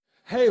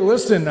Hey,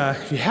 listen,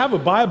 if you have a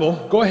Bible,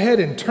 go ahead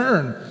and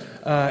turn,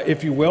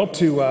 if you will,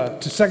 to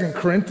 2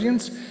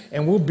 Corinthians,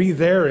 and we'll be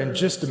there in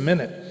just a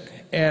minute.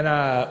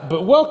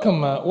 But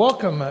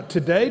welcome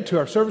today to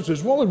our service.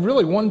 There's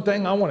really one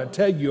thing I want to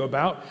tell you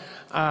about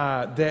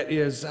that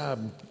is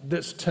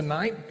this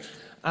tonight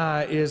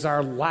is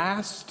our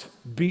last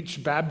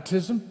beach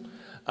baptism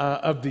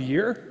of the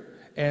year.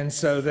 And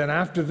so then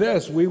after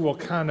this, we will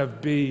kind of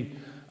be,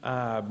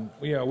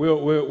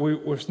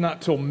 it's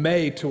not till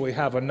May till we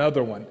have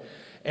another one.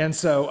 And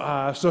so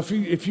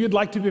if you'd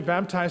like to be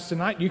baptized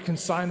tonight, you can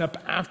sign up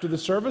after the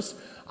service.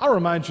 I'll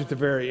remind you at the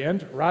very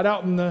end, right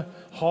out in the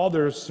hall,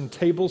 there's some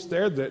tables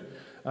there that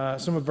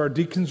some of our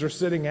deacons are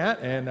sitting at,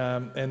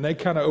 and they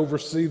kind of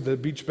oversee the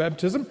beach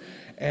baptism.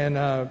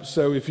 And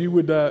so if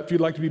you'd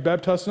like to be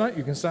baptized tonight,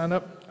 you can sign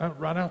up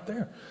right out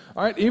there.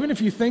 All right, even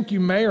if you think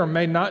you may or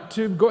may not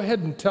to, go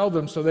ahead and tell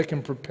them so they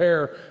can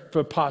prepare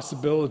for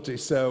possibility.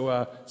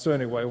 So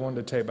anyway, I wanted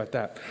to tell you about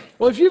that.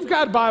 Well, if you've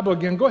got a Bible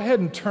again, go ahead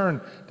and turn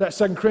to that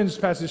 2 Corinthians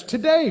passage.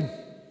 Today,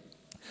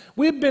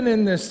 we've been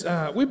doing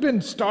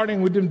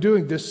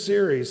this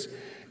series,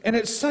 and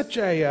it's such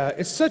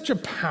a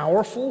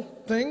powerful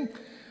thing.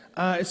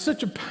 It's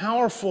such a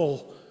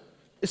powerful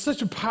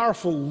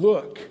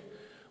look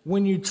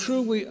when you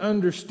truly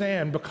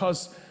understand,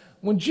 because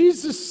when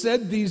Jesus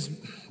said these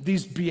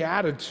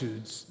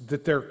Beatitudes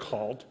that they're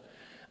called,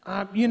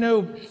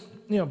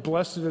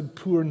 blessed are the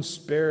poor in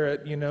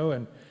spirit,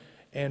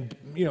 and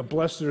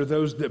blessed are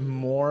those that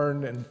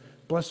mourn, and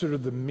blessed are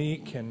the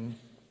meek, and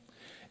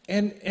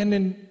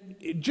then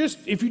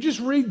if you just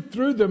read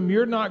through them,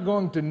 you're not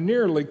going to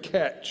nearly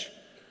catch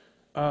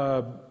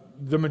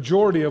the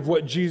majority of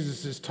what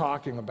Jesus is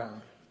talking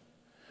about.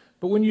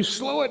 But when you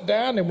slow it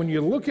down and when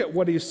you look at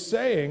what he's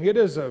saying, it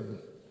is a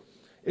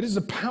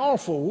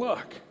powerful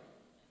look.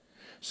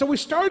 So we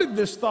started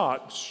this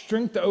thought,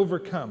 strength to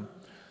overcome.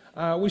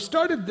 We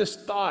started this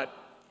thought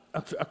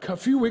a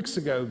few weeks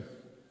ago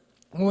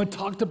when we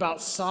talked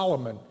about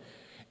Solomon.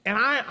 And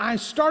I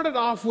started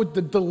off with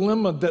the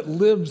dilemma that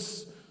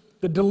lives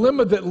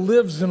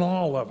in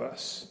all of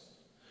us.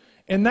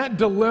 And that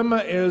dilemma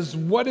is,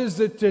 what is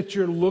it that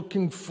you're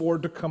looking for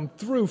to come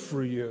through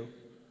for you?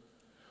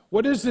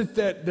 What is it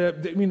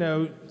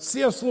that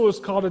C.S. Lewis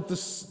called it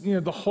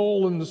the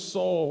hole in the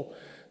soul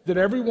that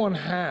everyone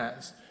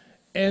has,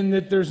 and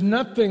that there's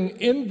nothing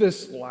in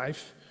this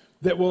life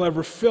that will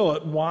ever fill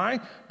it. Why?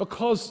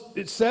 Because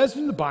it says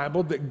in the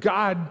Bible that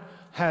God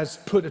has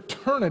put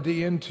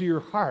eternity into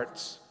your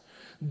hearts.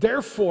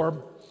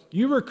 Therefore,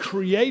 you were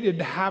created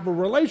to have a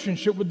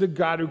relationship with the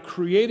God who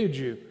created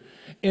you.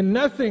 And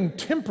nothing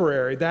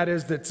temporary, that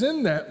is, that's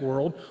in that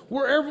world,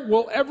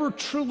 will ever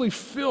truly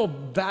fill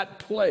that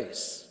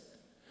place.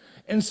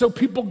 And so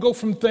people go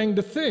from thing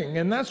to thing,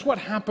 and that's what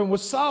happened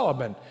with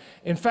Solomon.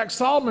 In fact,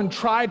 Solomon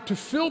tried to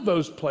fill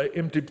those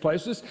empty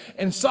places,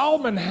 and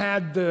Solomon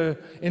had the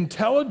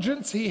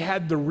intelligence, he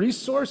had the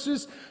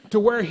resources to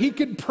where he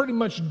could pretty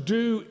much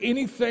do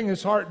anything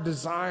his heart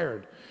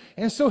desired.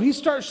 And so he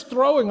starts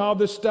throwing all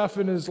this stuff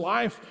in his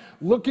life,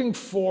 looking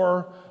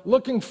for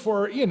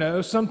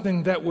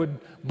something that would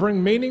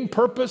bring meaning,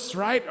 purpose,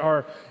 right?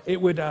 Or it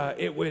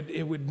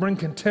would bring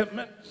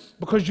contentment,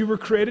 because you were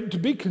created to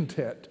be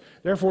content.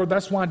 Therefore,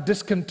 that's why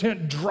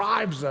discontent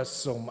drives us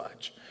so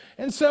much.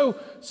 And so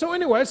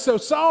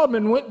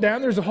Solomon went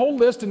down. There's a whole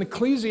list, and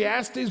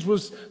Ecclesiastes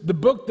was the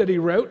book that he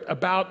wrote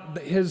about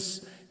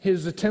his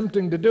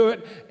attempting to do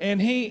it.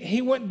 And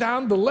he went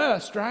down the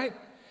list, right?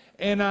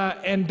 He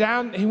went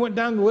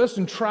down the list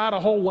and tried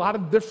a whole lot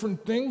of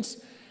different things.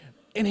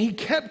 And he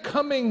kept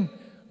coming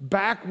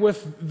back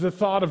with the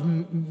thought of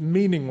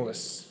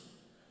meaningless.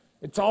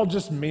 It's all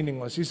just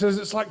meaningless. He says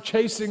it's like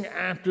chasing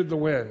after the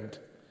wind.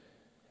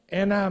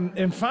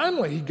 And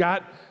finally he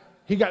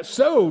got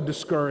so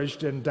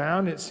discouraged and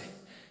down.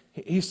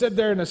 He said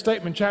there in a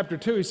statement, chapter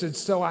 2, he said,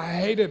 "So I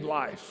hated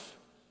life."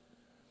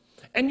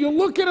 And you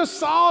look at a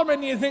Solomon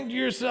and you think to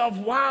yourself,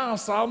 wow,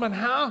 Solomon,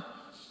 how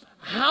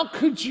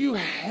could you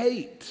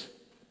hate?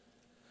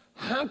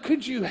 How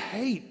could you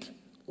hate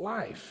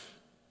life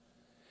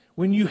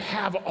when you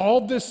have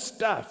all this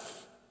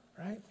stuff,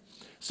 right?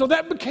 So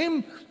that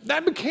became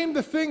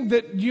the thing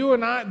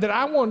that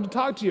I wanted to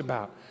talk to you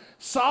about.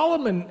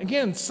 Solomon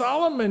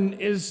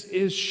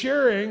is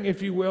sharing,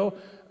 if you will,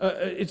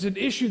 it's an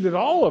issue that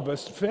all of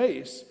us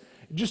face,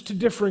 just to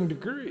differing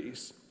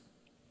degrees.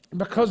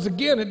 Because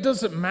again, it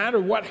doesn't matter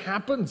what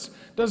happens,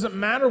 doesn't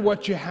matter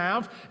what you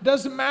have,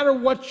 doesn't matter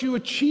what you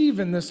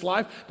achieve in this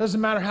life, doesn't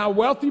matter how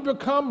wealthy you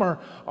become or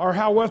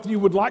how wealthy you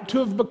would like to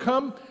have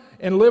become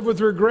and live with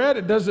regret.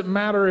 It doesn't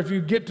matter if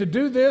you get to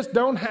do this,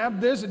 don't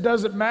have this. It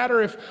doesn't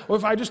matter if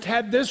I just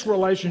had this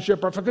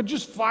relationship, or if I could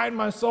just find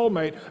my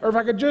soulmate, or if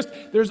I could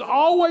there's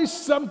always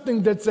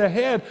something that's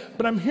ahead.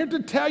 But I'm here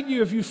to tell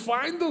you, if you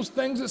find those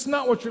things, it's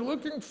not what you're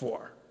looking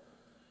for.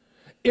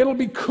 It'll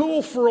be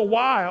cool for a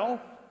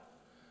while,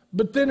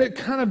 but then it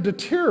kind of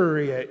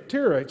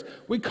deteriorates.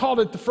 We called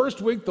it the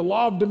first week the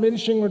law of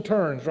diminishing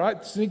returns, right?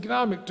 It's an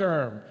economic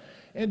term.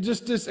 And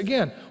just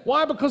again,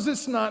 why? Because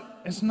it's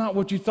not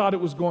what you thought it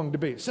was going to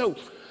be. So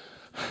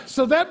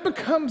So that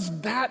becomes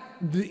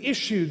the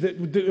issue that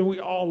we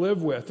all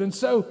live with. And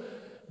so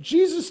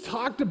Jesus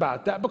talked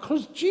about that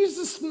because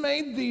Jesus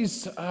made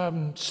these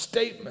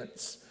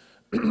statements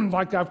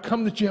like, I've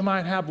come that you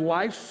might have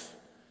life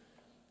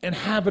and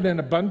have it in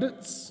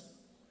abundance.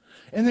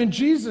 And then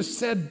Jesus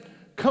said,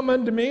 come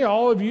unto me,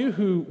 all of you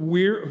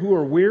who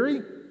are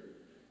weary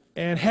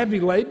and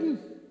heavy laden,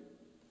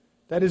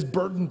 that is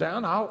burdened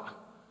down,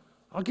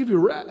 I'll give you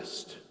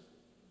rest,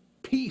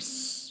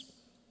 peace,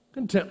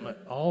 contentment,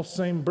 all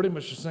pretty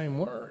much the same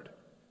word.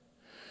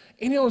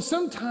 And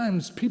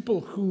sometimes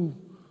people who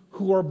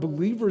are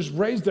believers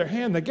raise their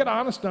hand, they get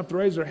honest enough to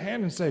raise their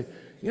hand and say,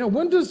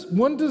 when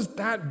does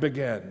that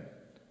begin?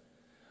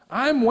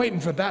 I'm waiting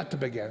for that to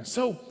begin.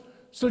 So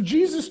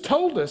Jesus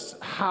told us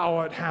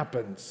how it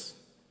happens.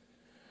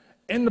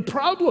 And the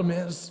problem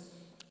is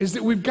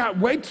that we've got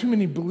way too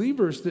many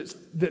believers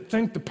that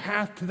think the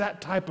path to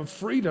that type of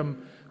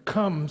freedom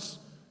comes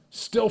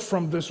still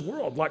from this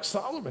world, like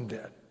Solomon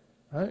did,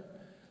 right?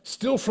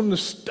 Still from the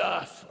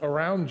stuff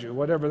around you,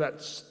 whatever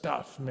that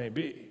stuff may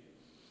be.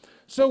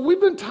 So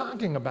we've been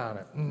talking about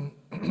it.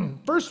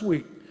 First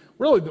week,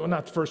 really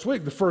not the first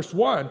week, the first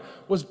one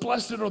was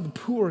blessed are the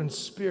poor in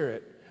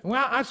spirit. And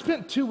I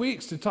spent 2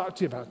 weeks to talk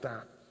to you about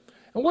that.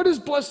 And what is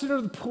blessed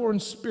are the poor in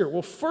spirit?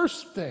 Well,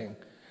 first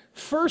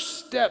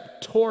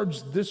step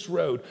towards this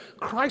road,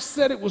 Christ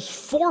said it was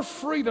for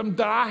freedom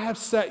that I have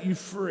set you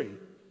free.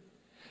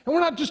 And we're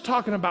not just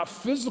talking about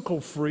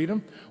physical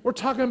freedom, we're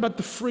talking about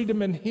the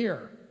freedom in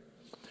here.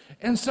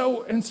 And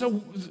so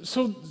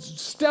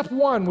step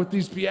one with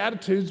these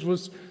Beatitudes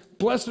was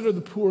blessed are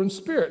the poor in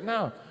spirit.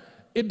 Now,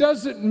 it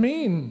doesn't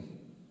mean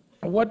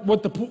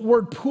what the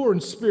word poor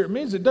in spirit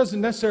means. It doesn't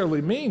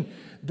necessarily mean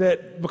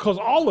that because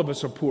all of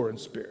us are poor in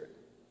spirit,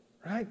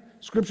 right?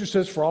 Scripture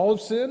says for all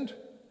have sinned,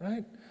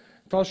 right?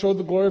 If I'll show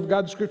the glory of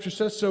God, the Scripture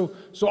says so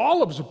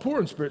all of us are poor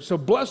in spirit. So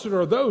blessed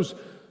are those,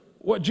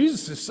 what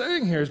Jesus is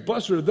saying here is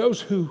blessed are those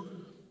who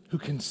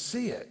can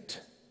see it.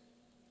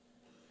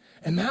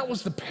 And that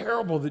was the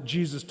parable that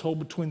Jesus told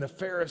between the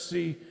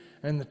Pharisee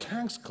and the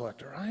tax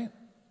collector, right?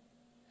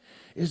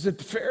 Is that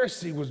the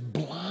Pharisee was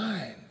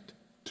blind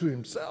to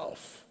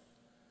himself.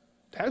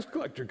 Tax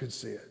collector could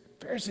see it.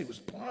 Pharisee was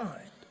blind.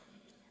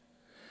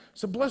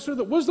 So blessed are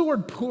what does the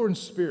word poor in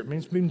spirit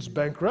means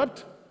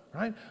bankrupt,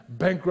 right?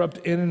 Bankrupt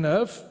in and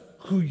of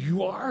who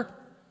you are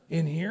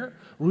in here,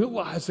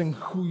 realizing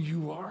who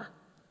you are.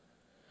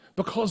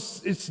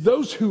 Because it's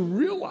those who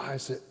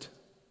realize it.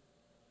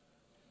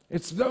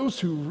 It's those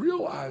who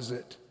realize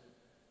it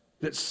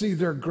that see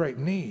their great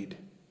need.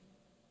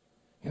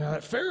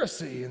 That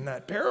Pharisee in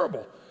that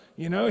parable,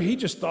 he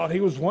just thought he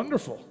was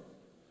wonderful.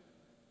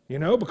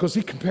 Because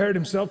he compared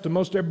himself to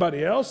most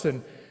everybody else,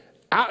 and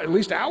at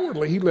least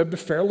outwardly, he lived a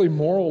fairly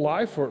moral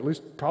life, or at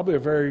least probably a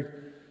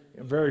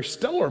very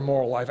stellar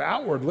moral life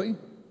outwardly.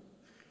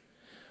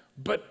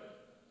 But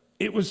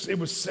it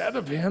was said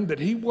of him that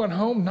he went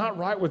home not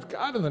right with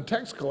God, and the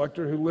tax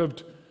collector who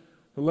lived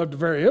a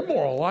very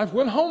immoral life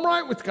went home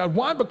right with God.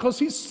 Why? Because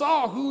he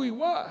saw who he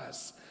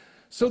was.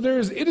 So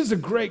it is a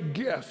great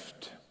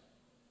gift.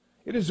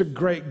 It is a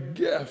great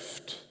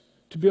gift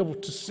to be able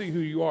to see who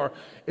you are.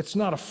 It's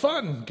not a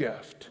fun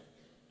gift,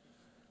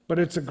 but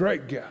it's a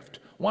great gift.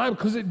 Why?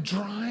 Because it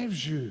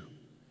drives you.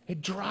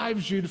 It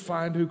drives you to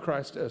find who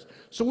Christ is.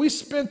 So we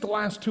spent the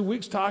last 2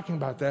 weeks talking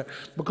about that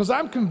because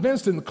I'm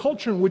convinced in the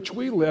culture in which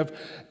we live,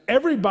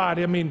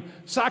 everybody,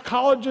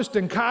 psychologists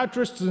and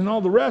psychiatrists and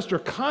all the rest are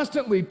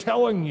constantly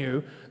telling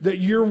you that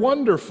you're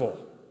wonderful.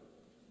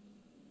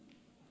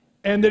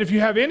 And that if you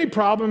have any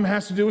problem, it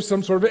has to do with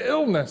some sort of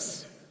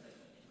illness.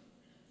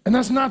 And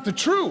that's not the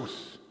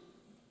truth.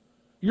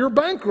 You're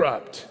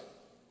bankrupt,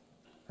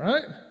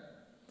 right?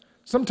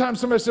 Sometimes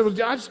somebody says,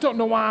 well, I just don't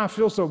know why I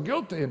feel so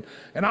guilty.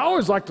 And I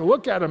always like to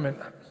look at them and,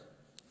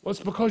 well, it's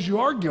because you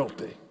are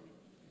guilty.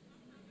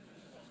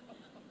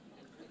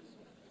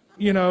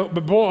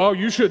 But boy,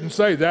 you shouldn't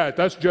say that.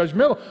 That's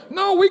judgmental.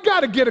 No, we got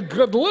to get a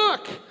good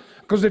look.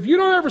 Because if you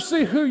don't ever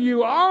see who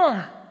you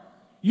are,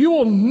 you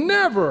will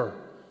never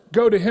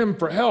go to him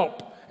for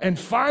help and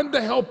find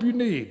the help you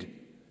need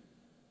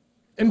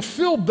and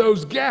fill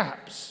those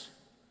gaps.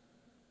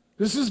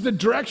 This is the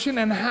direction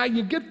and how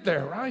you get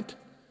there, right?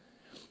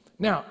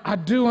 Now, I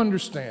do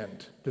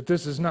understand that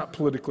this is not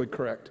politically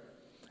correct.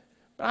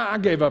 I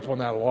gave up on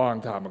that a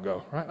long time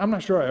ago, right? I'm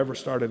not sure I ever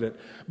started it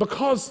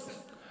because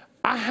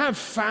I have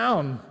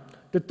found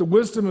that the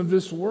wisdom of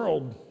this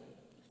world,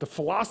 the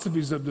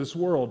philosophies of this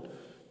world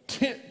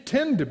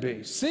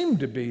seem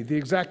to be the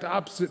exact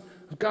opposite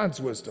of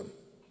God's wisdom,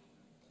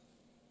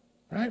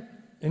 right?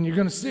 And you're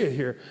going to see it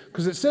here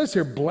because it says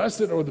here,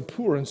 blessed are the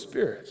poor in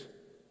spirit.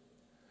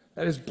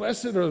 That is,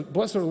 blessed are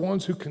the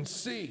ones who can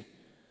see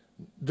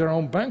their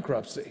own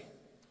bankruptcy,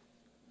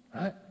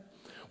 right?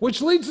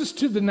 Which leads us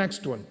to the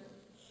next one.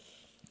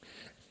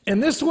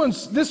 And this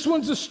one's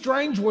a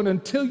strange one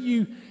until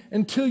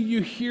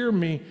you hear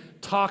me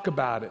talk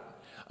about it.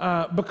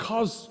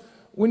 Because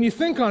when you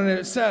think on it,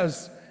 it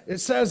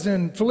says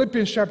in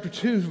Philippians chapter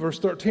 2, verse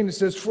 13, it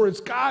says, for it's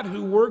God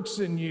who works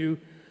in you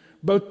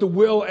both to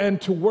will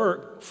and to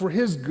work for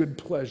his good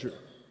pleasure.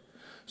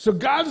 So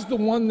God's the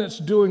one that's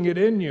doing it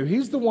in you.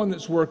 He's the one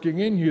that's working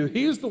in you.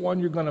 He's the one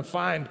you're going to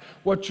find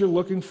what you're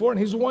looking for, and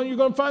he's the one you're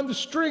going to find the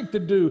strength to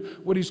do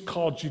what he's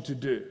called you to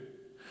do.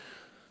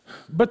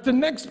 But the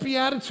next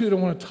beatitude I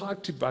want to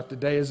talk to you about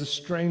today is a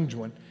strange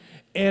one.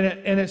 And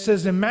it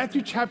says in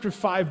Matthew chapter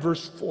 5,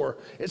 verse 4,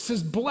 it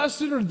says,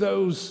 Blessed are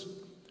those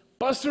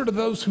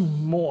who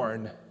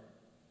mourn,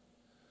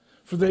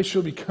 for they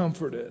shall be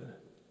comforted.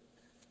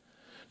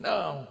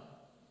 Now,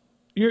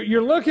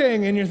 you're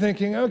looking and you're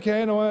thinking,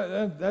 okay, you know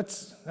what,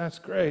 that's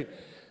great.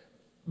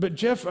 But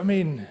Jeff,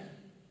 so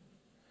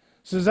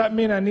does that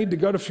mean I need to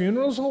go to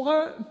funerals a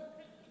lot?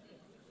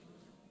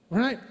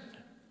 Right?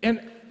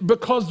 And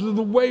because of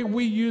the way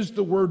we use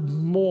the word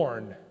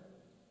mourn.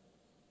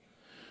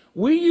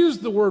 We use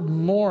the word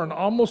mourn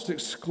almost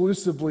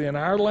exclusively in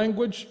our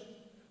language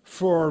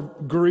for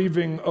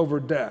grieving over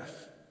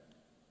death.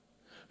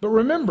 But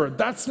remember,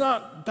 that's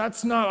not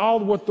all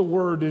what the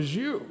word is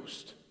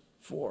used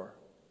for.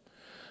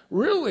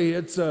 Really,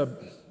 it's a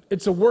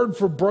word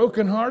for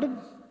brokenhearted,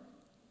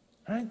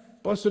 right?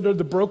 Blessed are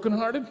the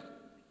brokenhearted,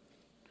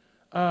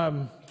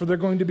 for they're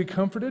going to be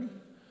comforted.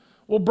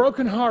 Well,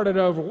 brokenhearted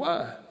over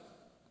what?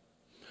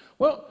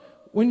 Well,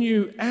 when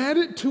you add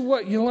it to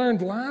what you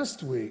learned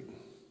last week,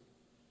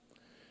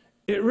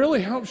 it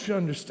really helps you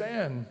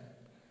understand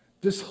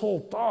this whole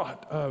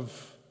thought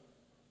of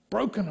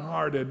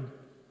brokenhearted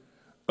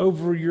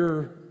over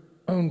your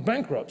own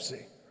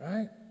bankruptcy,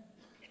 right?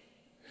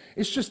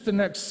 It's just the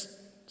next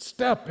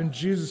step in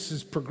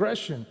Jesus'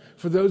 progression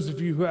for those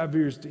of you who have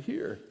ears to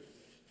hear.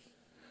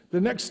 The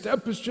next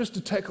step is just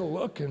to take a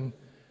look and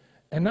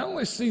not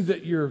only see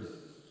that you're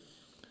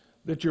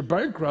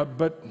bankrupt,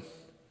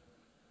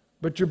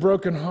 but you're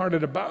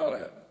brokenhearted about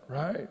it,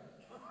 right?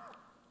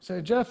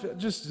 Say, Jeff,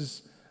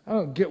 I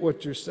don't get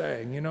what you're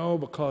saying,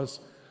 because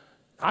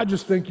I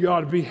just think you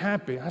ought to be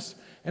happy.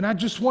 And I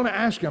just want to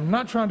ask you, I'm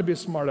not trying to be a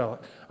smart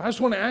aleck. I just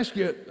want to ask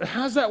you,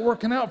 how's that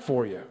working out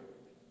for you?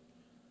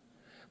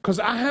 Because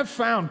I have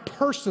found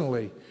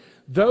personally,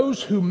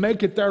 those who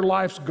make it their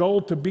life's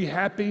goal to be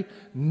happy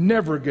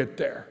never get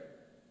there.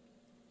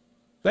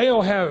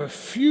 They'll have a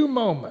few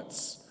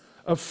moments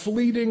of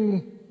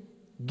fleeting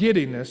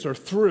giddiness or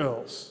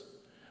thrills,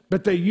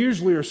 but they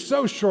usually are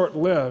so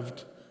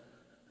short-lived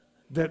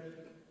that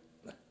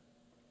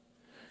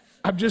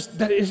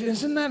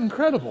isn't that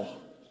incredible?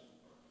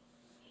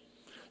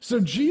 So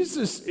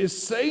Jesus is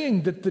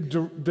saying that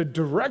the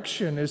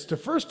direction is to,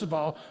 first of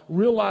all,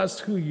 realize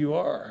who you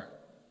are.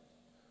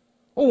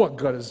 Well, what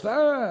good is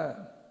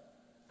that?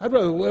 I'd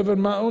rather live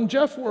in my own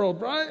Jeff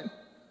world, right?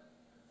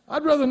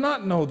 I'd rather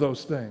not know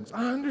those things.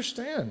 I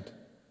understand.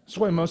 That's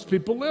the way most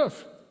people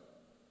live.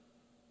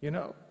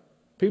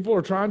 People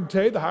are trying to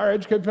tell you, the higher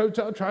educated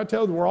people are trying to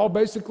tell you that we're all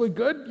basically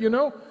good,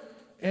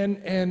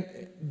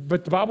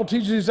 but the Bible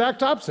teaches the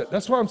exact opposite.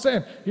 That's what I'm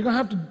saying. You're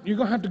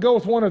gonna have to go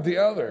with one or the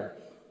other.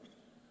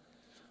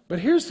 But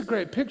here's the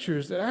great picture: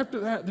 is that after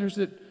that, there's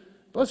that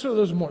blessed are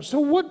those who mourn. So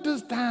what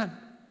does that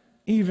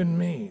even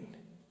mean?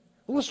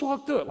 Well, let's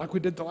walk through it like we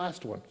did the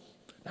last one.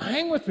 Now,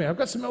 hang with me. I've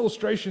got some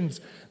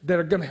illustrations that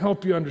are going to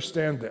help you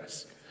understand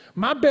this.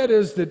 My bet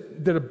is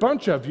that a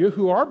bunch of you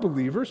who are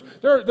believers,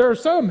 there are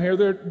some here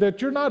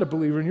that you're not a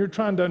believer and you're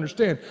trying to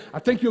understand. I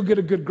think you'll get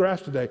a good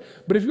grasp today.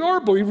 But if you are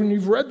a believer and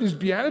you've read these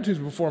Beatitudes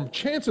before,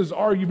 chances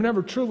are you've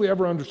never truly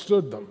ever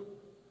understood them.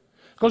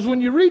 Because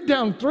when you read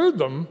down through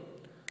them,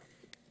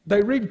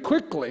 they read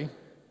quickly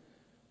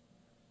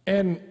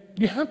and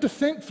you have to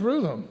think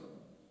through them.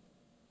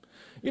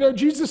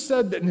 Jesus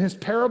said that in his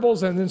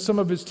parables and in some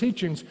of his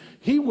teachings,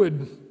 he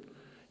would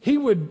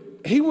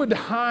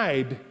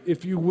hide,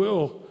 if you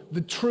will,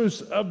 the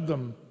truths of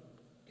them,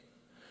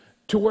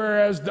 to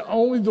whereas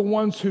only the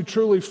ones who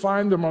truly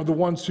find them are the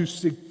ones who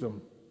seek them.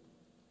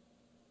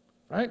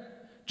 Right?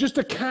 Just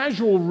a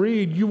casual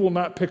read, you will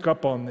not pick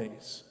up on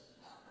these.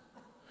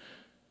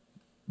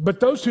 But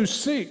those who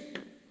seek,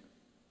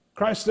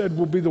 Christ said,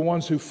 will be the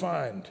ones who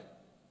find.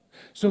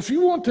 So if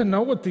you want to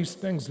know what these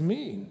things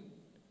mean,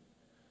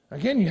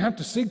 again, you have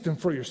to seek them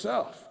for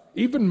yourself,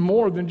 even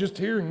more than just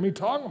hearing me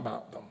talk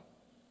about them.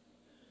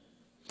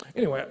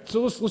 Anyway,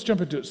 so let's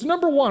jump into it. So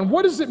number one,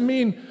 what does it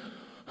mean?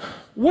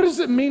 What does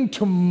it mean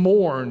to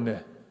mourn?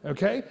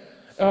 Okay,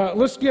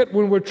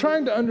 when we're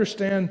trying to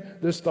understand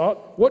this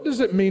thought, what does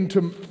it mean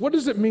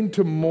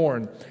to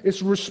mourn?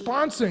 It's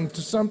responding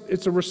to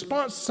It's a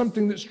response to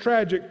something that's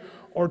tragic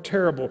or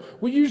terrible.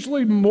 We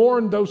usually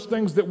mourn those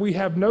things that we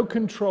have no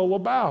control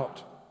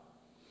about.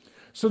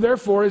 So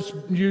therefore, it's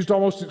used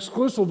almost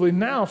exclusively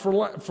now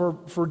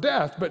for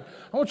death. But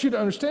I want you to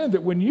understand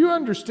that when you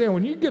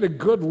get a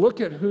good look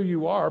at who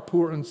you are,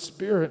 poor in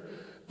spirit,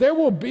 there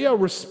will be a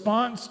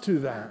response to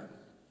that.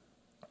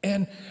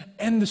 And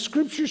the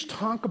scriptures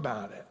talk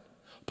about it.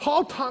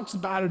 Paul talks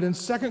about it in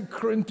 2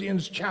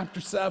 Corinthians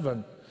chapter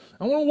 7.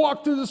 I want to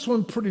walk through this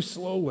one pretty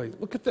slowly.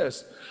 Look at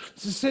this. It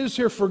says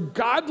here, for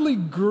godly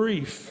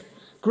grief.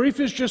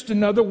 Grief is just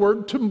another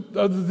word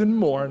other than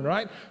mourn,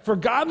 right? For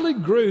godly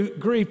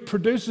grief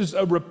produces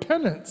a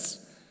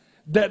repentance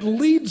that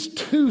leads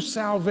to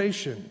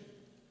salvation.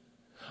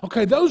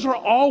 Okay, those are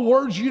all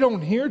words you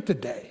don't hear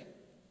today.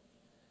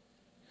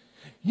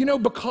 You know,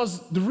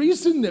 because the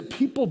reason that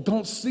people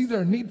don't see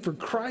their need for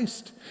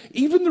Christ,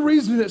 even the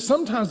reason that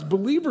sometimes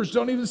believers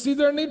don't even see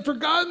their need for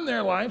God in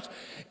their lives,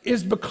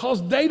 is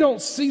because they don't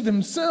see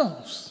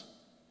themselves.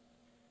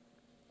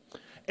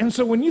 And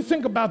so when you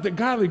think about that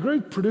godly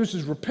grief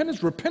produces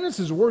repentance, repentance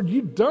is a word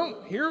you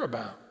don't hear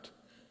about.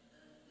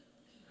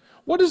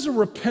 What is a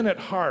repentant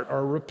heart or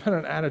a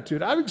repentant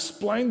attitude? I've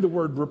explained the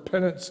word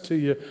repentance to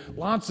you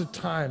lots of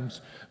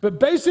times, but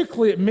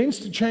basically it means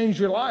to change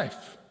your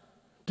life,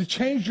 to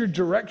change your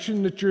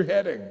direction that you're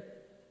heading.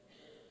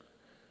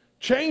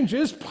 Change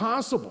is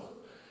possible.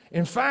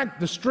 In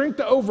fact, the strength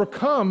to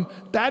overcome,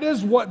 that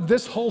is what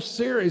this whole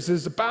series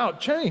is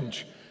about,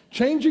 change.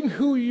 Changing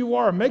who you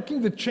are,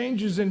 making the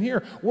changes in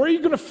here. Where are you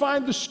going to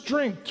find the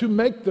strength to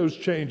make those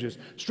changes?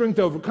 Strength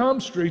to overcome,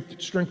 strength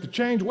to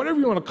change, whatever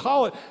you want to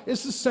call it,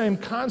 it's the same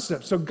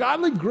concept. So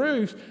godly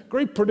grief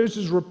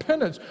produces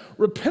repentance.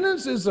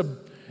 Repentance is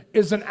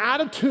an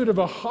attitude of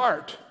a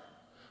heart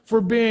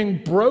for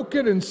being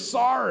broken and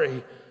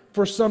sorry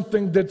for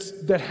something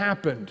that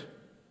happened.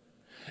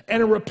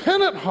 And a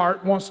repentant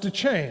heart wants to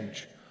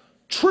change.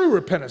 True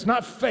repentance,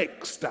 not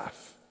fake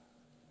stuff.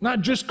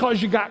 Not just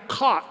because you got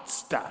caught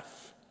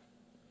stuff.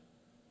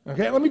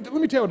 Okay, let me tell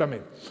you what I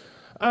mean.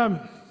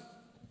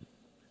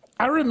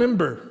 I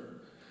remember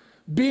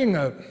being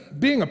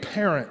a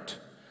parent.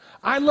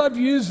 I love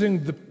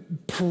using the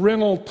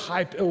parental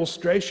type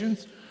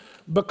illustrations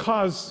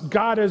because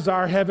God is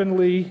our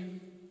heavenly.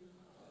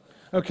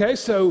 Okay,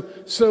 so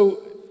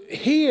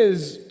He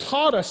has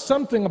taught us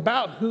something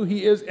about who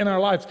He is in our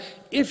lives.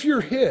 If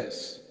you're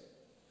His,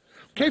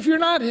 okay, if you're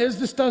not His,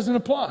 this doesn't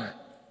apply. At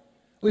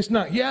least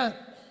not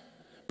yet.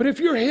 But if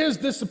you're His,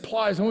 this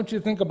applies. I want you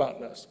to think about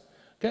this,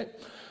 okay?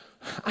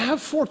 I have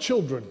 4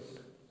 children,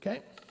 okay?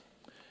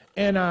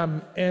 And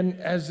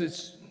as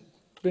it's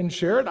been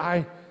shared,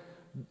 our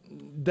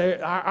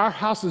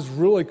house is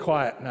really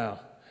quiet now.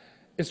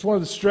 It's one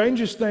of the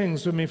strangest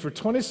things. I mean, for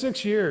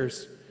 26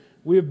 years,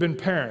 we have been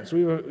parents.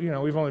 We've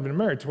only been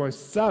married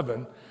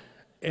 27,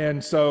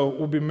 and so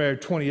we'll be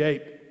married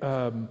 28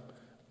 in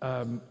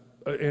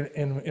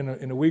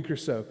a week or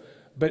so.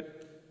 But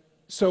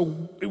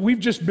so we've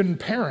just been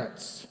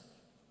parents.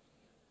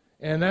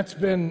 And that's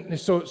been,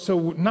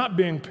 so not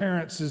being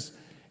parents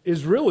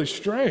is really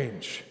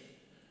strange,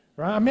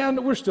 right? I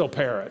mean, we're still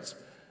parents,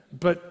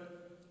 but,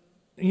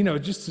 it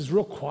just is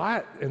real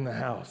quiet in the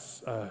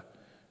house.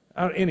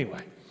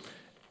 Anyway,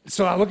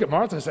 so I look at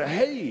Martha and say,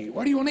 hey,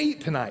 what do you want to eat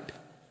tonight?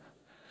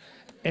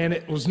 And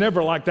it was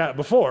never like that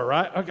before,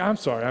 right? Okay, I'm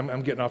sorry,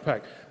 I'm getting off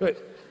track. But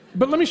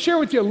let me share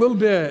with you a little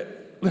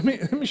bit, let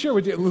me share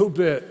with you a little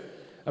bit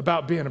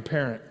about being a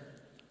parent.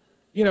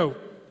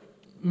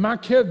 My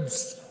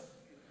kids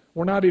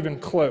were not even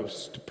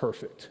close to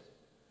perfect.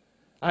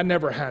 I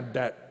never had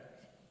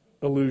that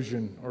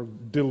illusion or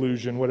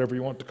delusion, whatever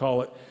you want to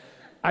call it.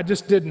 I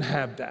just didn't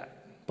have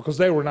that because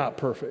they were not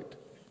perfect.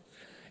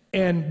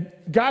 And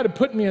God had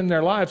put me in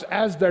their lives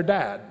as their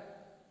dad.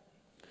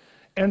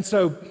 And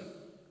so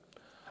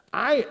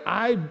I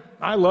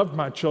loved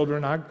my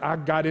children. I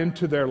got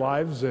into their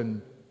lives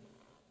and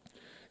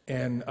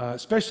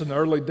especially in the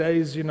early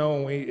days,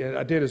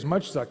 I did as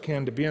much as I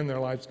can to be in their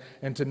lives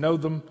and to know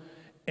them.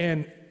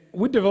 And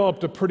we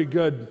developed a pretty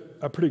good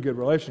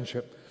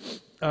relationship.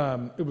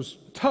 It was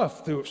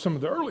tough through some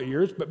of the early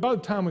years, but by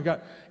the time and I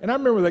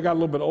remember they got a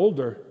little bit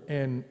older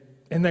and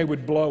they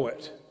would blow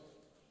it.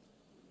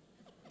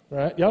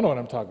 Right? Y'all know what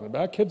I'm talking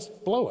about. Kids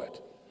blow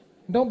it.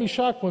 Don't be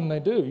shocked when they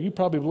do. You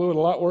probably blew it a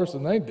lot worse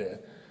than they did.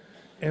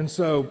 And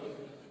so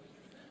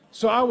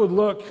I would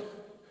look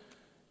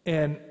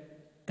and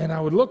I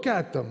would look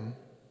at them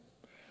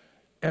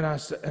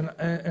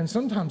and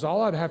sometimes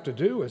all I'd have to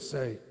do is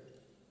say,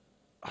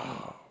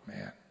 oh,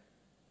 man.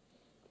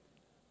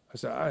 I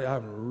said, I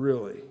am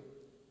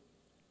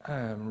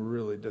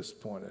really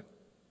disappointed.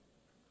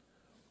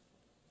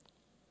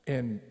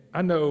 And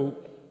I know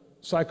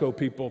psycho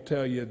people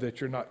tell you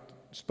that you're not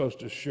supposed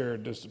to share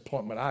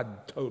disappointment. I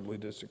totally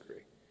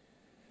disagree.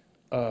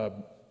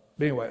 But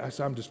anyway, I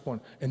said, I'm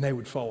disappointed. And they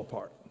would fall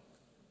apart.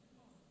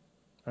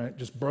 All right,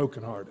 just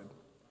brokenhearted.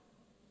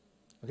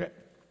 Okay?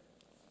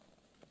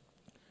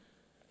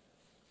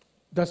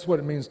 That's what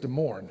it means to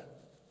mourn.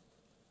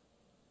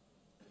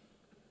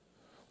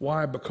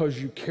 Why?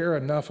 Because you care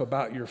enough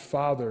about your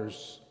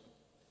father's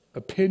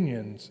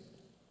opinions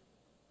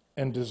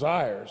and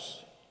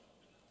desires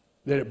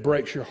that it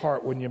breaks your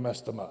heart when you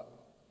mess them up.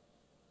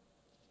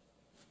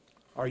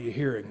 Are you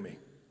hearing me?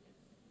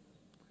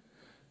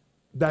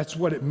 That's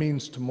what it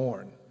means to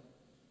mourn.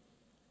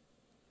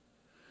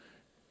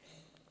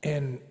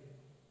 And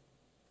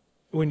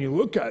when you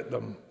look at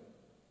them,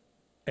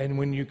 and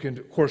when you can,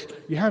 of course,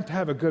 you have to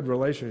have a good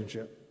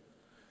relationship.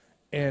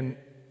 And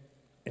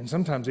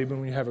sometimes even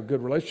when you have a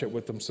good relationship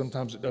with them,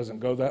 sometimes it doesn't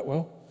go that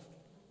well,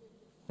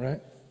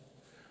 right?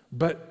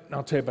 But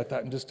I'll tell you about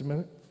that in just a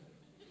minute.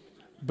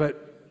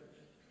 But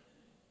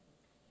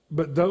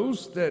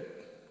those that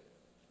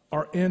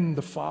are in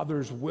the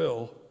Father's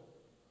will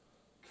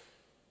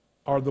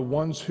are the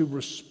ones who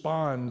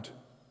respond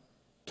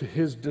to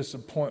his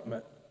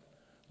disappointment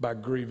by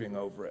grieving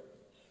over it.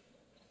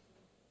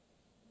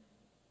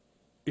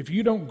 If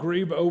you don't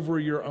grieve over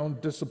your own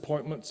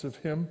disappointments of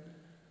him,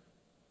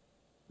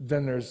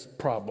 then there's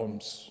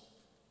problems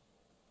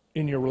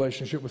in your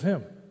relationship with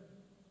him.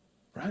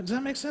 Right? Does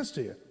that make sense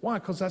to you? Why?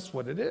 Because that's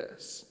what it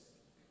is.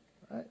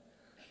 Right?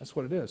 That's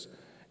what it is.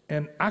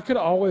 And I could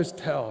always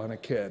tell in a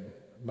kid,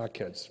 my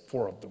kids,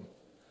 4 of them,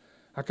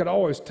 I could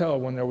always tell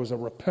when there was a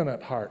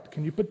repentant heart.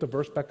 Can you put the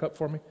verse back up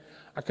for me?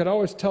 I could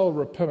always tell a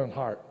repentant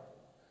heart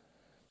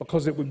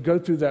because it would go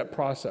through that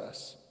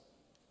process.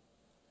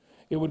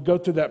 It would go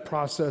through that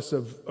process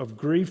of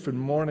grief and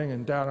mourning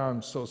and doubt.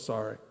 I'm so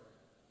sorry.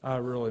 I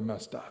really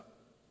messed up.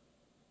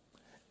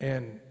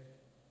 And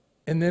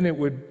then it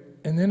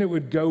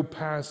would go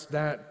past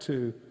that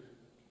to,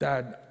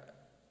 Dad,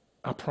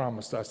 I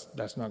promise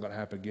that's not going to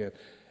happen again.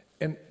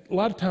 And a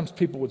lot of times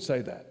people would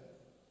say that.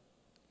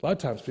 A lot of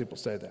times people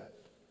say that.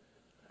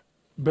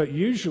 But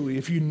usually,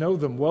 if you know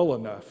them well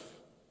enough,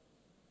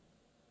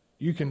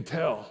 you can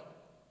tell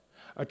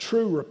a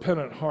true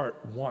repentant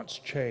heart wants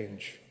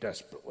change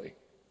desperately.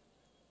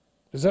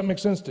 Does that make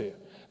sense to you?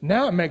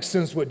 Now it makes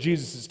sense what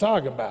Jesus is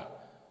talking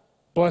about.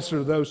 Blessed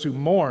are those who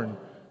mourn,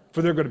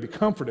 for they're going to be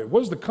comforted. What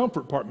does the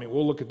comfort part mean?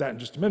 We'll look at that in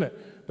just a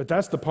minute. But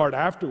that's the part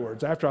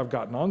afterwards, after I've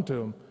gotten onto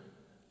them.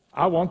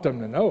 I want them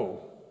to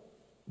know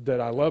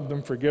that I love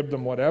them, forgive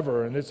them,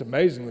 whatever. And it's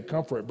amazing the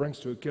comfort it brings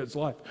to a kid's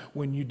life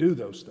when you do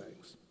those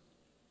things.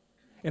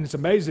 And it's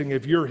amazing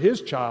if you're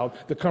his child,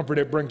 the comfort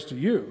it brings to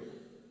you.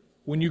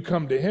 When you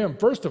come to him,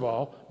 first of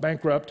all,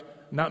 bankrupt,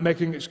 not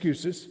making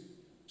excuses.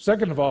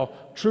 Second of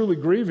all, truly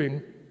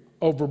grieving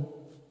over,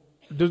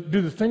 do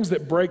the things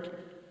that break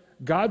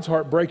God's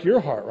heart break your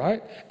heart,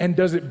 right? And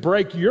does it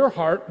break your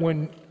heart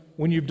when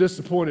you've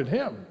disappointed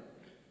him?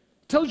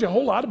 It tells you a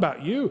whole lot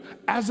about you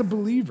as a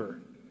believer.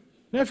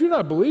 Now, if you're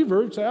not a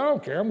believer, say, I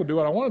don't care, I'm going to do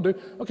what I want to do.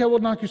 Okay, well,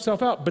 knock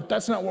yourself out. But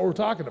that's not what we're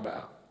talking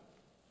about.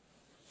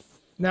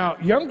 Now,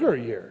 younger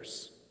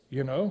years,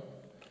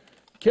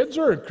 kids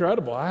are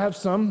incredible. I had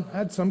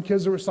some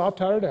kids that were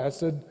soft-hearted. I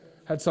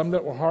had some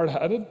that were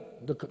hard-headed,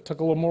 that took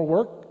a little more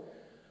work.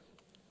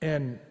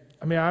 And,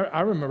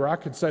 I remember I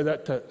could say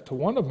that to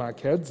one of my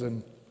kids,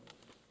 and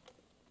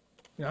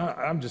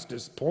I'm just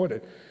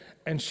disappointed.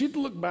 And she'd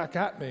look back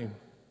at me.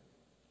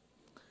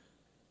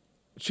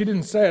 She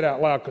didn't say it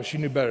out loud because she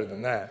knew better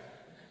than that.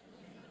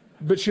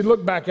 But she'd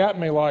look back at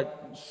me like,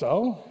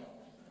 so?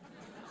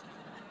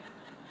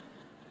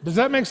 Does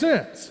that make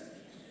sense?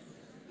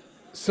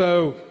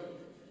 So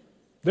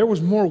there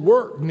was more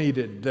work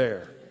needed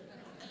there.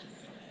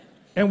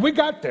 And we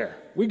got there.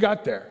 We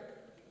got there.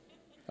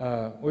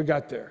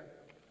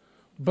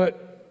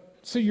 But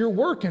see, your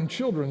work in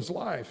children's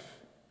life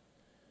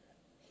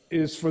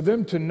is for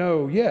them to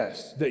know,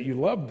 yes, that you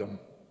love them,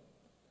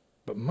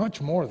 but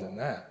much more than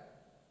that.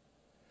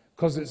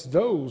 Because it's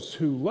those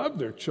who love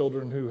their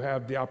children who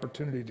have the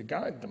opportunity to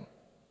guide them,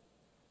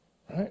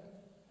 right?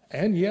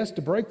 And yes,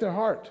 to break their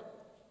heart.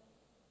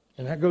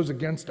 And that goes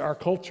against our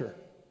culture.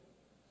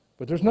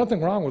 But there's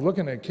nothing wrong with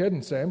looking at a kid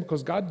and saying,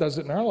 because God does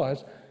it in our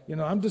lives,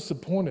 I'm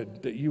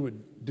disappointed that you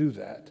would do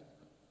that.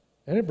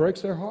 And it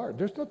breaks their heart.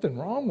 There's nothing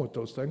wrong with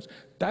those things.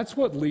 That's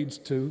what leads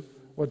to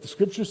what the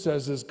scripture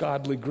says is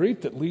godly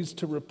grief that leads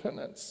to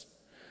repentance.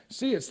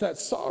 See, it's that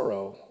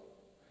sorrow.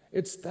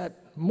 It's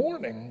that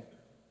mourning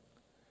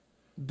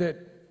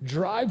that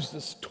drives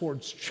us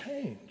towards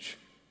change.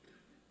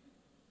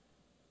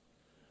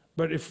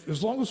 But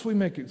as long as we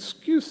make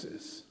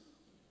excuses,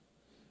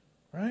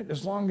 right?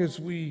 As long as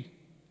we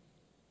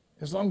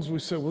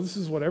say, well, this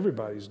is what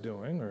everybody's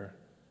doing, or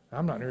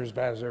I'm not near as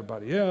bad as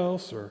everybody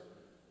else,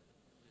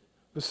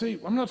 but see,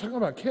 I'm not talking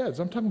about kids,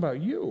 I'm talking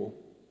about you.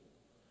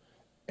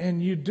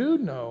 And you do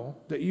know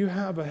that you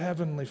have a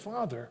heavenly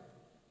Father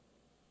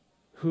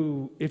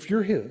who, if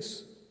you're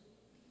his,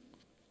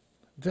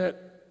 that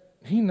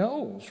he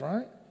knows,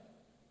 right?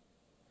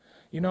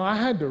 I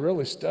had to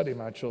really study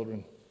my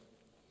children.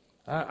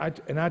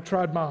 I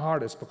tried my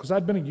hardest because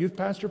I'd been a youth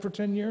pastor for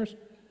 10 years,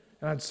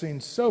 and I'd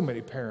seen so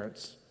many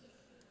parents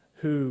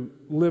who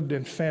lived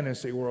in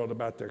fantasy world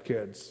about their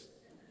kids.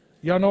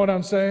 Y'all know what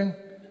I'm saying?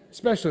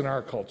 Especially in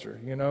our culture,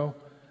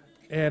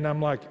 And I'm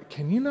like,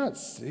 can you not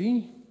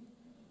see?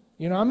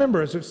 I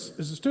remember as a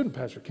student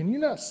pastor, can you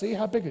not see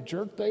how big a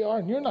jerk they are?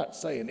 And you're not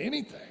saying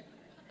anything.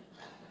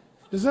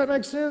 Does that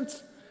make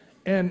sense?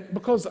 And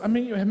because,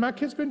 have my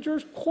kids been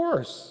jerks? Of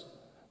course.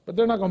 But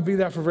they're not going to be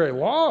that for very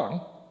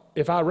long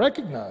if I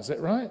recognize it,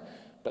 right?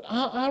 But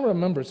I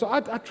remember. So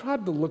I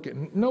tried to look at,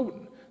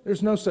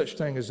 there's no such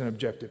thing as an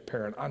objective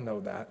parent. I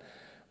know that.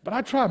 But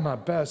I tried my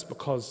best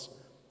because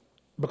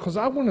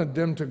I wanted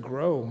them to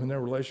grow in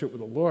their relationship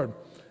with the Lord.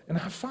 And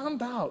I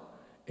found out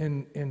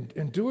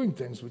in doing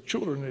things with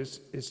children is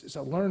I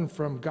learned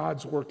from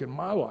God's work in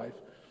my life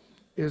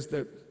is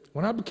that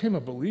when I became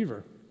a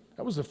believer,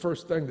 that was the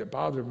first thing that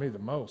bothered me the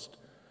most,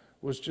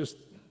 was just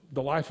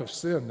the life of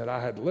sin that I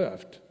had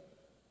lived.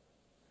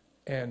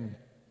 And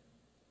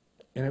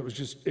And it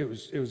was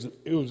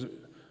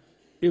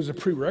a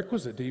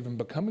prerequisite to even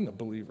becoming a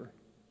believer.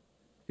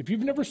 If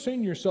you've never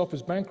seen yourself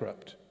as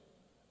bankrupt,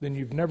 then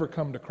you've never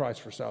come to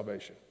Christ for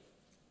salvation.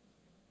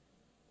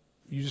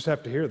 You just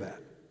have to hear that.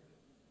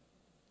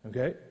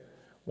 Okay?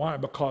 Why?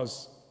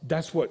 Because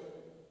that's what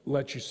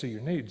lets you see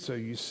your needs. So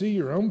you see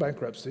your own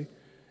bankruptcy,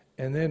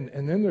 and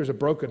then there's a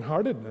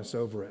brokenheartedness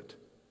over it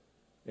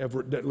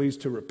that leads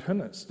to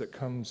repentance that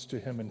comes to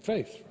him in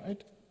faith,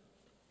 right?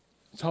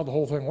 That's how the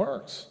whole thing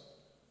works.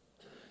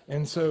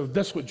 And so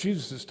that's what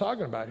Jesus is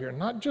talking about here,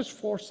 not just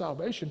for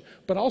salvation,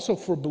 but also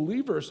for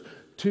believers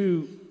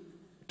to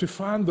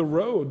find the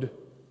road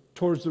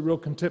towards the real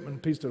contentment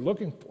and peace they're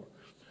looking for.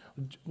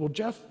 Well,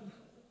 Jeff,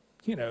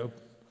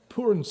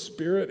 poor in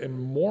spirit and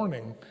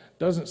mourning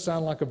doesn't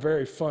sound like a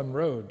very fun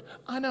road.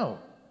 I know.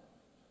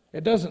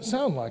 It doesn't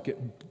sound like it,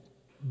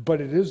 but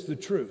it is the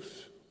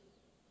truth.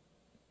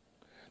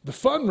 The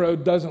fun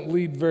road doesn't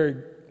lead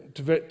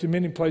to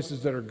many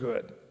places that are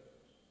good,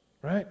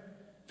 right?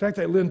 In fact,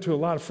 they lead to a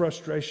lot of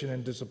frustration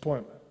and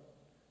disappointment.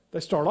 They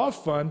start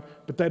off fun,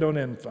 but they don't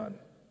end fun.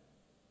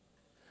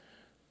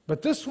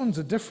 But this one's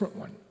a different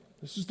one.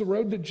 This is the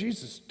road that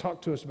Jesus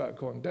talked to us about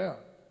going down,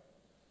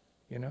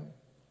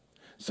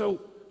 So,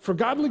 for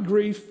godly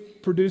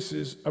grief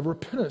produces a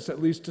repentance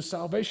that leads to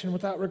salvation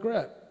without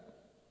regret,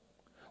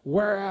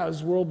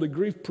 whereas worldly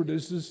grief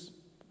produces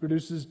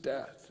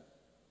death.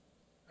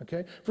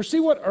 Okay? For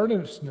see what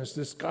earnestness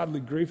this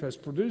godly grief has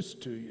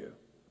produced to you.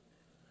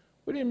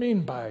 What do you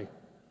mean by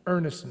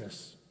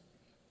earnestness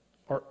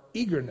or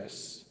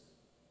eagerness?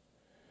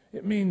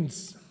 It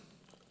means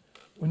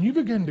when you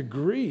begin to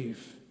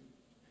grieve,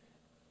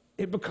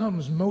 it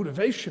becomes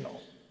motivational.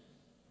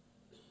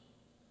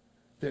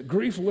 That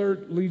grief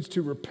leads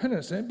to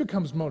repentance, and it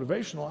becomes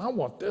motivational. I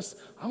want this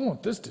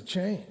to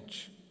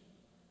change,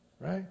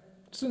 right?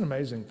 It's an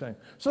amazing thing.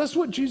 So that's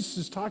what Jesus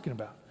is talking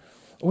about.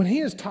 When he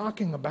is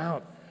talking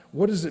about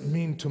what does it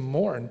mean to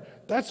mourn,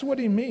 that's what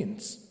he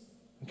means,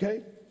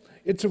 okay?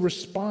 It's a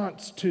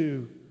response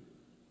to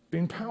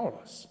being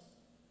powerless.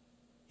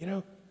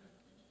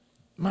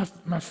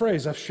 My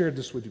phrase, I've shared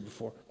this with you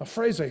before, my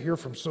phrase I hear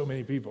from so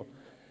many people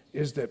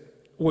is that,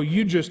 well,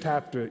 you just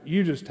have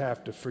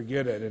to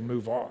forget it and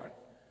move on.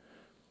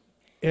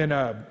 And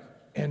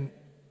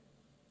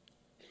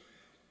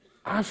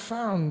I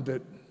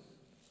found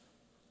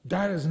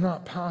that is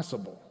not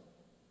possible,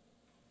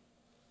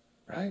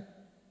 right?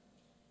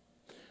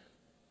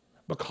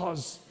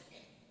 Because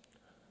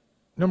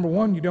number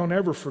one, you don't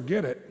ever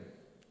forget it,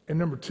 and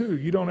number two,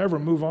 you don't ever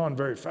move on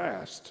very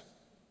fast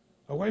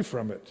away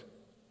from it,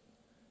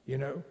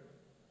 And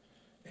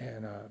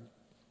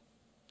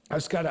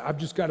I've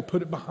just got to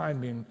put it behind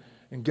me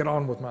and get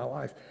on with my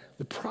life.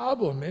 The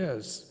problem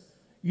is,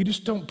 you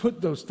just don't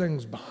put those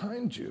things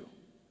behind you.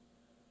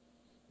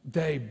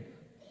 They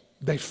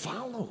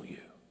follow you.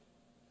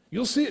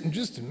 You'll see it in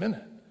just a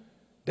minute.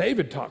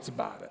 David talks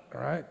about it,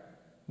 all right?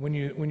 When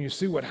you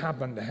see what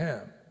happened to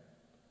him.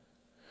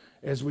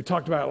 As we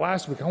talked about it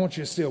last week, I want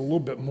you to see a little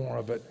bit more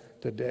of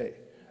it today.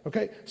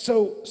 Okay?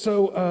 So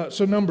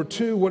number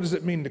two, what does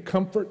it mean to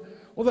comfort?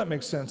 Well, that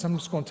makes sense. I'm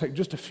just going to take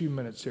just a few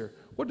minutes here.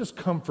 What does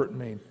comfort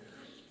mean?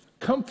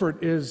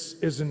 Comfort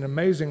is an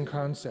amazing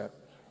concept,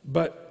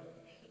 but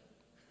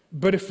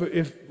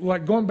if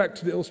like going back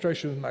to the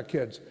illustration with my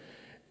kids,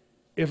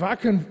 if I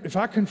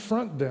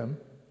confront them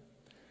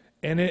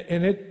and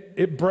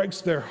it breaks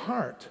their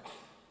heart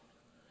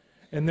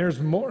and there's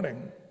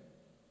mourning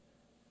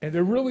and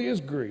there really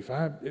is grief,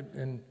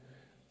 and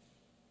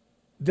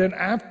then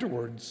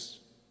afterwards,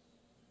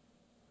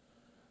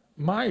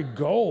 my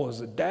goal as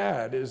a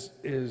dad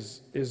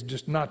is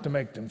just not to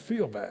make them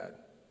feel bad.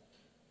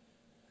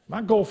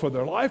 My goal for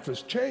their life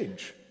is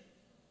change.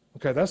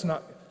 That's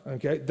not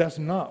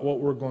what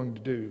we're going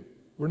to do.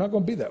 We're not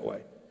going to be that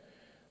way.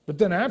 But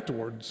then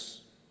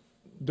afterwards,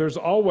 there's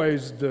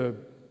always the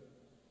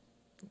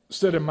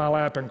sit in my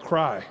lap and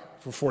cry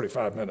for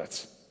 45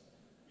 minutes.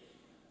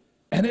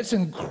 And it's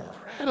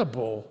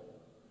incredible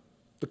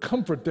the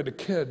comfort that a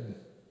kid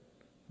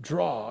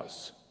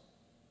draws.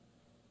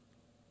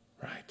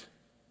 Right?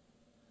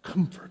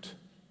 Comfort.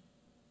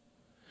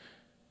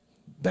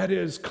 That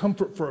is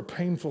comfort for a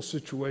painful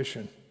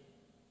situation.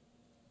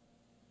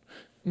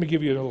 Let me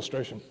give you an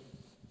illustration.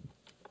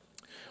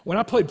 When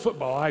I played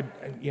football, I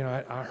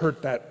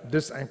hurt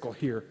this ankle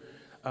here.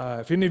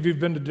 If any of you have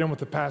been to dinner with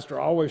the pastor,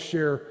 I always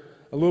share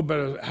a little bit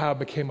of how I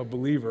became a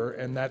believer,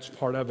 and that's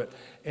part of it.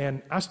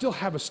 And I still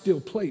have a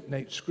steel plate and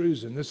 8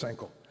 screws in this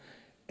ankle,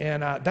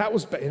 and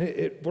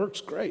it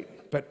works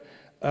great. But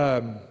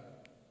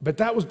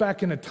that was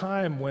back in a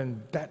time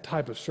when that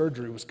type of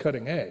surgery was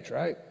cutting edge,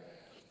 right?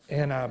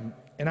 And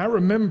I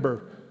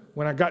remember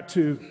when I got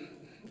to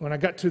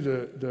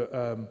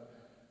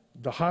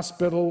the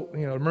hospital,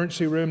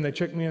 emergency room, they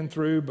checked me in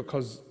through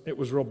because it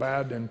was real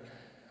bad and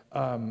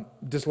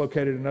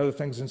dislocated and other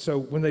things. And so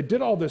when they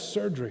did all this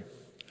surgery,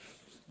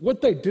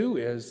 what they do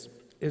is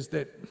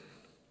that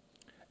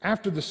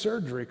after the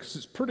surgery, because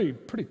it's pretty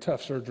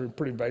tough surgery,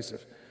 pretty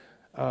invasive,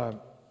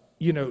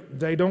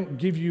 they don't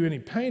give you any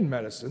pain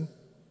medicine.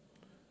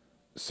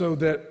 so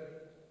that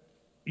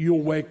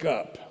you'll wake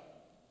up.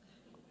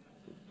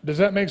 Does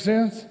that make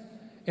sense?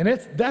 And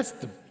that's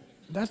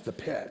the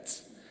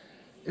pits.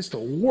 It's the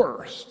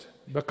worst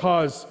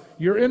because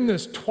you're in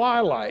this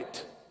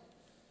twilight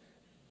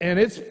and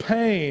it's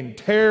pain,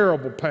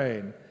 terrible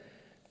pain.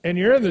 And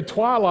you're in the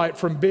twilight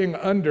from being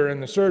under in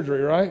the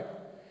surgery, right?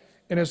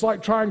 And it's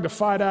like trying to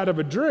fight out of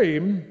a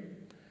dream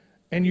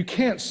and you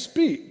can't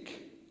speak.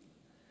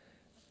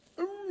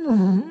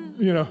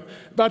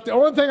 But the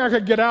only thing I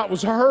could get out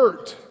was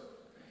hurt.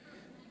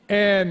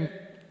 And,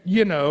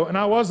 and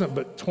I wasn't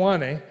but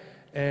 20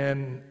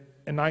 and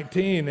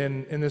 19,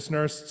 and this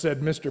nurse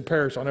said, Mr.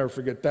 Parrish, I'll never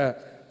forget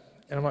that.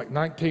 And I'm like,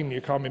 19, you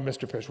call me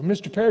Mr. Parrish. Well,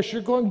 Mr. Parrish,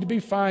 you're going to be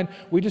fine.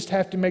 We just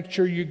have to make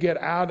sure you get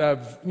out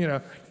of,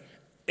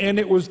 And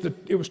it was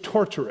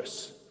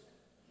torturous.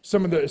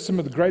 Some of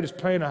the greatest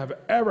pain I have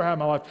ever had in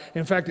my life.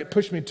 In fact, it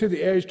pushed me to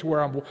the edge to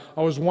where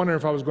I was wondering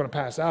if I was going to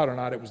pass out or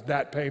not. It was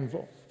that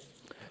painful.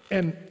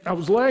 And I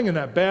was laying in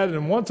that bed,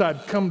 and once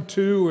I'd come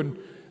to, and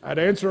I'd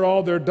answer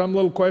all their dumb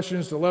little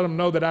questions to let them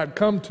know that I'd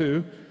come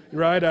to,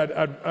 right?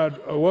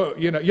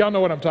 Y'all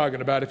know what I'm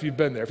talking about if you've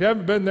been there. If you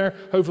haven't been there,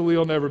 hopefully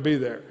you'll never be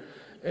there.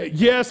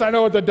 Yes, I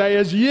know what the day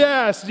is.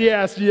 Yes.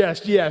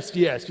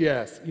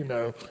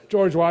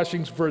 George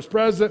Washington's first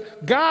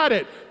president. Got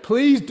it.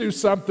 Please do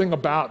something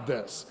about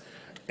this.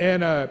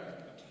 And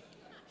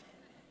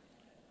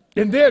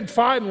then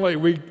finally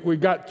we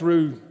got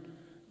through,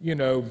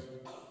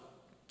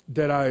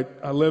 that I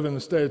live in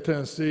the state of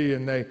Tennessee,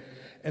 and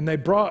they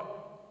brought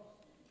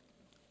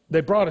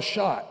a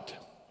shot,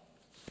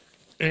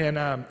 and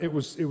it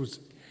was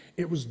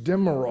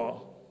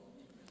Demerol,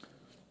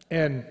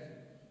 and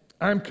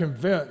I'm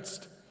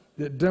convinced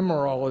that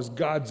Demerol is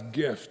God's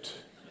gift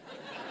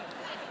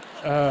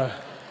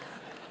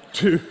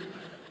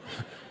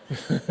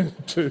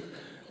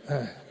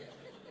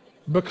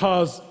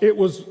because it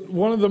was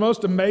one of the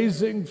most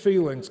amazing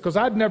feelings, because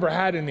I'd never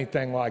had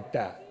anything like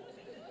that.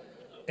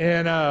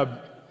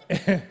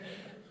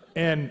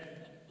 And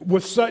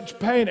with such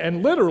pain,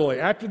 and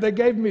literally after they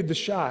gave me the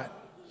shot,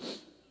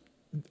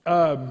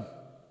 y'all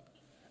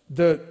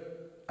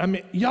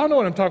know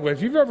what I'm talking about.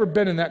 If you've ever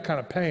been in that kind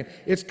of pain,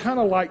 it's kind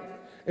of like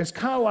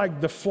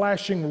the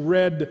flashing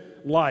red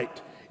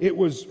light. It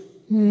was,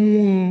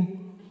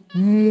 and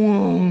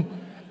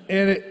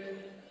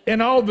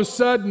all of a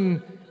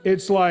sudden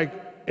it's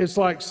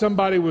like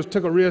somebody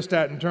took a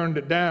rheostat and turned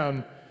it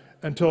down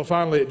until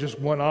finally it just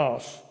went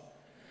off.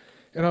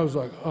 And I was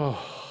like,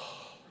 oh.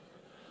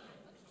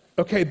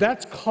 Okay,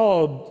 that's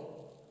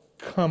called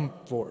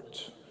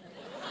comfort.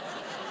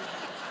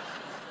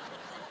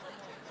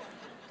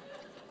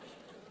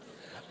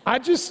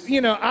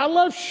 I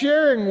love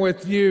sharing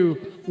with you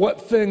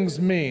what things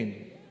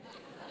mean.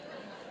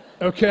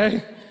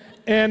 Okay?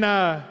 And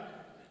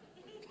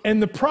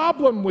the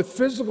problem with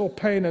physical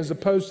pain as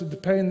opposed to the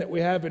pain that we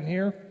have in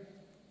here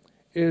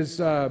is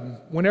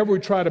whenever we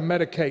try to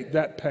medicate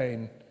that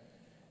pain,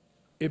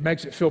 it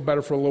makes it feel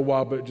better for a little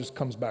while, but it just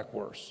comes back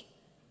worse.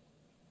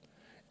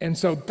 And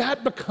so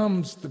that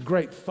becomes the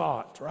great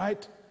thought,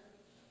 right?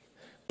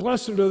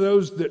 Blessed are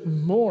those that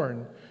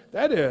mourn.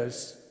 That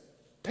is,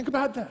 think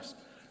about this.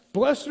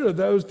 Blessed are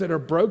those that are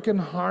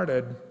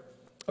brokenhearted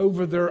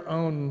over their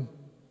own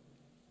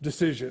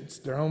decisions,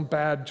 their own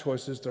bad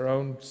choices, their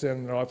own sin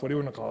in their life, what do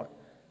you want to call it?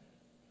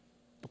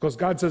 Because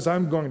God says,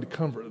 I'm going to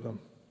comfort them.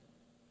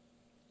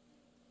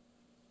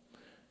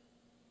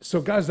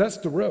 So guys, that's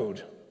the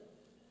road.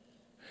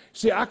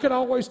 See, I could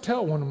always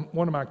tell when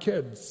one of my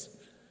kids,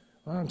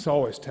 I don't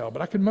always tell,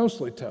 but I could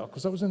mostly tell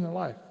because I was in their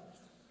life.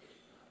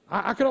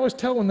 I could always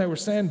tell when they were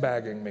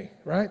sandbagging me,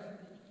 right?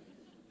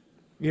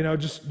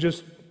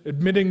 Just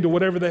admitting to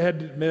whatever they had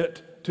to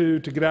admit to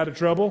get out of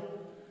trouble.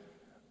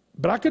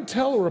 But I could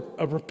tell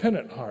a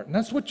repentant heart, and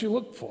that's what you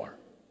look for,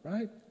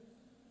 right?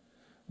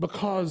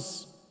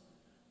 Because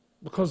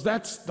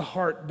that's the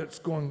heart that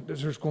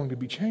there's going to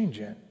be change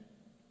in,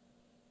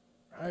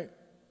 right?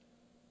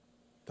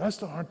 That's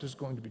the heart there's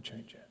going to be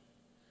change in.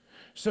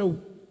 So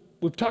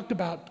we've talked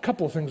about a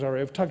couple of things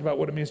already. We've talked about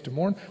what it means to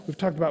mourn. We've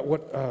talked about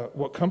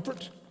what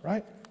comfort,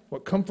 right?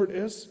 What comfort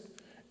is.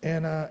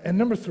 And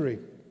number 3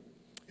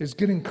 is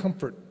getting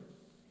comfort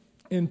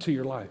into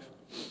your life.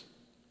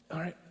 All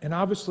right? And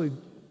obviously,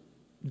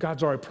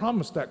 God's already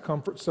promised that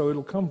comfort, so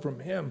it'll come from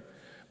Him.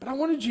 But I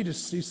wanted you to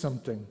see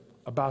something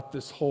about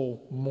this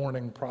whole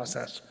mourning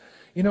process.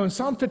 In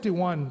Psalm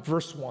 51,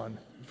 verse 1,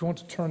 if you want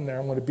to turn there,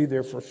 I'm going to be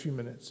there for a few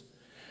minutes.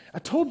 I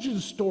told you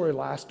the story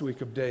last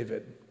week of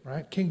David,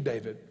 right? King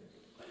David.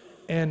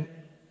 And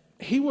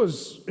he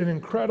was an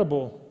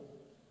incredible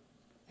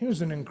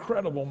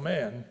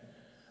man.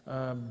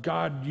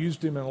 God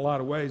used him in a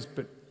lot of ways,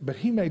 but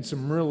he made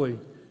some really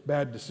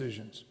bad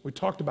decisions. We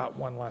talked about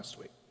one last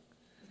week.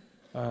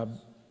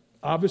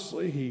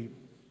 Obviously, he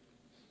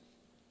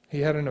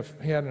had an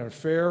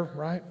affair,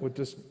 right, with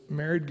this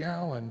married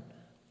gal, and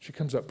she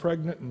comes up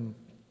pregnant, and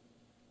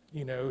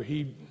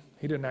he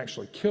didn't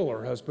actually kill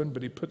her husband,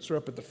 but he puts her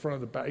up at the front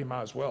of the battle. He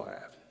might as well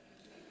have.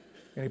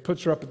 And he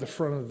puts her up at the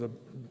front of the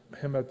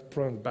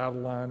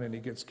battle line, and he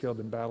gets killed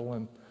in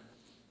battle.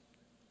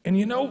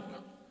 And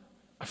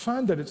I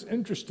find that it's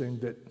interesting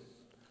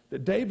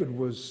that David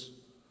was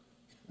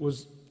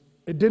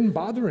it didn't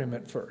bother him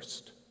at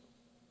first,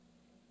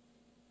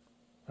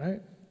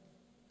 right?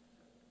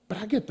 But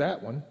I get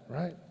that one,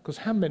 right? Because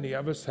how many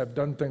of us have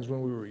done things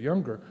when we were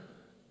younger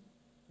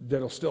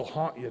that'll still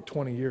haunt you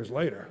 20 years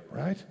later,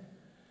 right?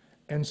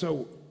 And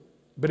so,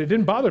 but it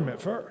didn't bother him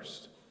at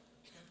first.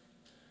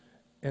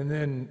 And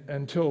then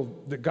until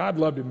that God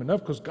loved him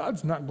enough, because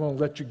God's not going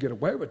to let you get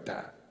away with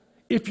that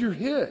if you're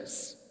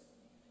his,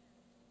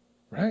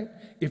 right?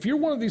 If you're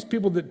one of these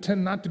people that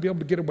tend not to be able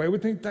to get away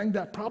with anything,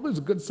 that probably is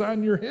a good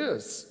sign you're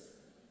his,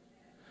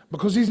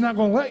 because he's not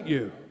going to let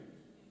you,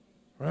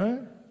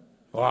 right?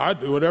 Well, I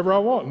do whatever I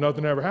want,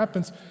 nothing ever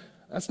happens.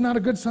 That's not a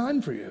good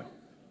sign for you,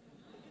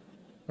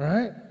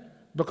 right?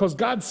 Because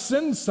God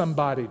sends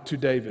somebody to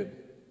David,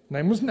 his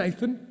name was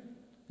Nathan,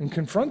 and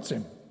confronts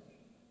him.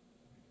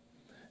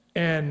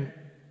 And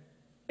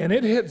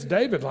it hits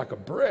David like a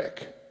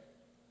brick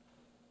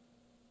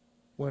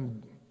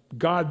when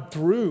God,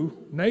 through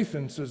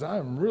Nathan, says, I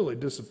am really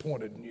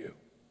disappointed in you.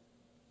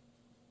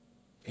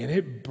 And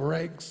it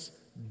breaks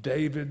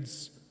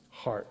David's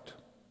heart.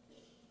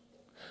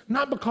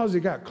 Not because he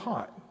got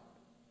caught.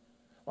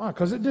 Why?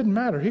 Because it didn't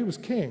matter. He was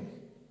king.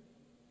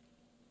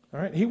 All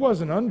right? He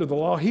wasn't under the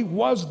law. He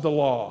was the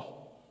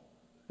law,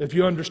 if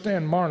you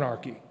understand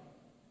monarchy.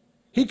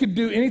 He could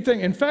do anything.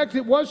 In fact,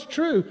 it was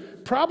true.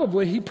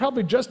 He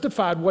probably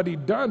justified what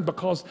he'd done,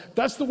 because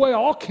that's the way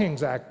all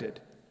kings acted.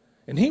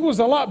 And he was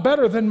a lot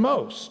better than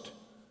most.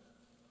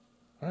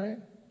 Right?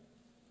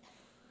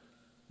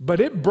 But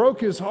it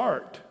broke his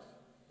heart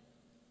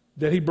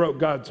that he broke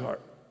God's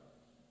heart.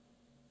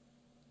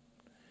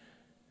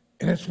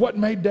 And it's what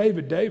made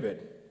David David.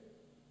 It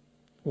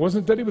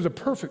wasn't that he was a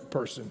perfect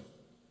person,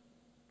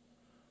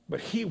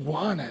 but he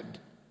wanted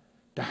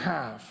to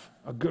have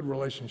a good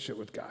relationship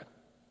with God.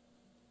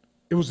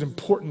 It was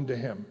important to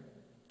him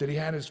that he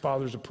had his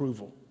father's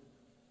approval,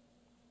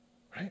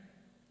 right?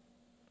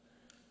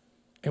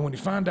 And when he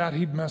found out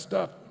he'd messed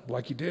up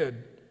like he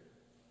did,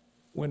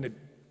 when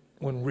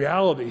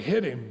reality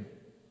hit him,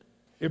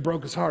 it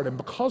broke his heart. And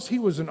because he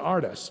was an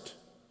artist,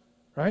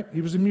 right?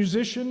 He was a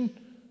musician,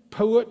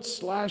 poet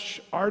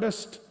 /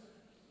 artist.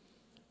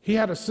 He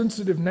had a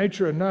sensitive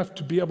nature enough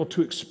to be able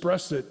to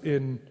express it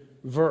in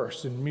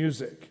verse and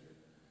music.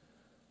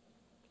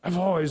 I've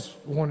always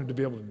wanted to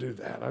be able to do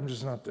that. I'm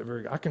just not that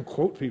very good. I can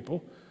quote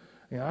people.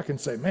 I can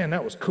say, man,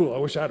 that was cool. I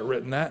wish I'd have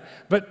written that.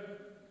 But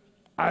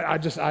I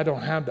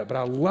don't have that. But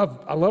I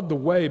love the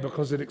way,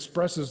 because it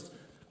expresses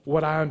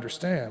what I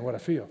understand, what I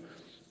feel.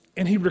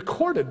 And he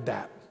recorded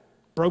that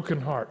broken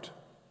heart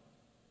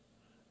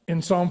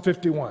in Psalm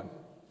 51.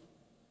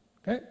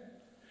 Okay?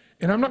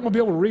 And I'm not going to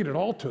be able to read it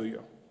all to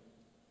you.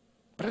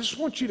 But I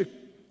want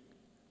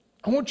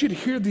you to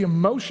hear the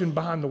emotion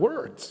behind the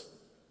words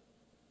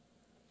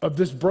of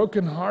this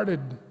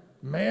brokenhearted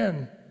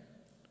man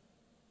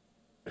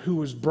who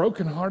was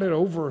brokenhearted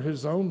over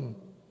his own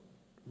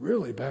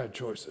really bad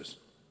choices.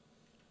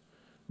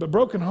 But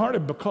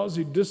brokenhearted because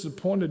he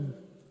disappointed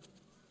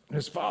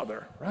his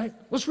father, right?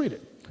 Let's read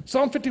it.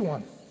 Psalm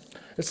 51.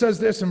 It says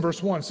this in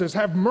verse 1. It says,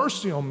 have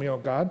mercy on me, O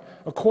God,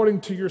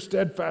 according to your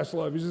steadfast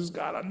love. He says,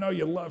 God, I know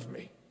you love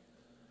me.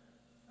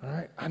 All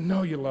right? I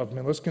know you love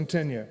me. Let's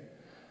continue.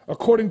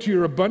 According to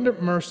your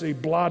abundant mercy,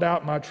 blot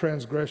out my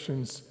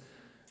transgressions.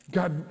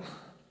 God,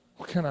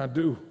 what can I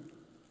do?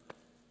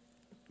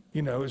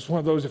 It's one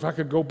of those, if I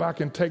could go back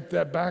and take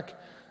that back,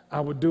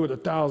 I would do it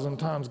 1,000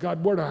 times.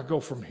 God, where do I go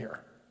from here?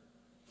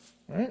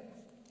 All right?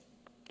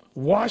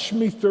 Wash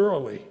me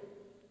thoroughly.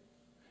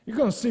 You're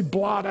going to see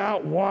blot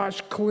out,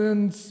 wash,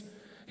 cleanse.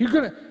 You're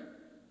going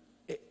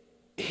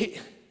to,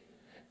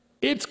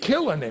 it's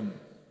killing him.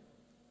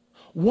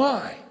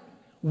 Why?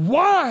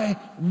 Why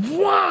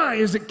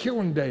is it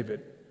killing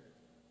David?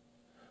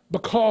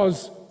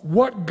 Because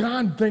what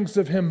God thinks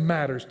of him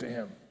matters to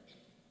him.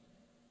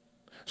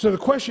 So the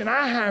question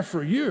I have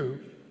for you,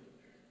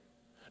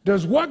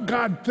 does what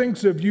God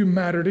thinks of you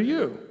matter to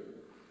you?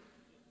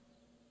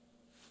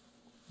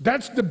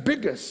 That's the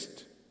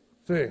biggest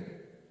thing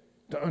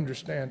to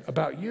understand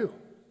about you.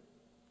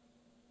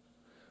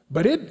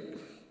 But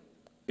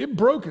it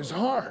broke his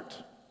heart.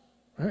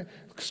 Right?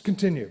 Let's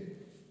continue.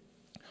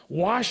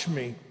 Wash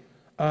me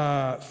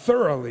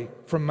thoroughly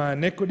from my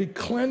iniquity,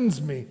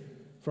 cleanse me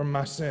from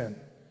my sin.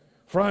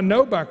 For I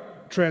know my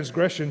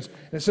transgressions,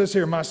 and it says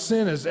here, my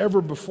sin is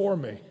ever before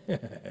me.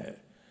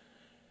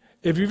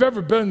 If you've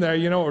ever been there,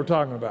 you know what we're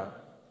talking about.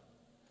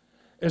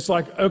 It's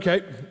like,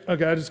 okay,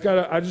 I just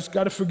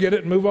gotta forget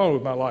it and move on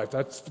with my life.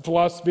 That's the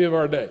philosophy of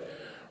our day,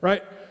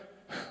 right?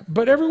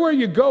 But everywhere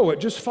you go, it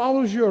just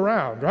follows you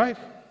around, right?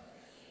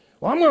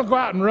 Well, I'm gonna go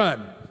out and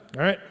run,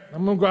 all right?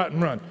 I'm gonna go out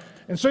and run.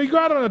 And so you go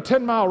out on a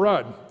 10-mile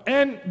run,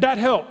 and that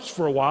helps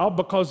for a while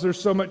because there's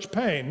so much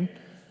pain.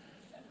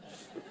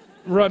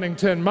 Running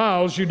 10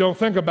 miles, you don't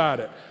think about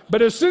it.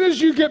 But as soon as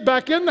you get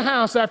back in the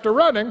house after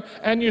running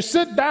and you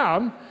sit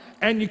down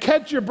and you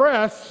catch your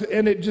breath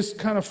and it just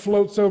kind of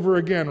floats over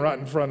again right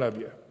in front of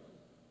you.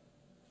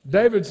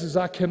 David says,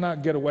 I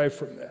cannot get away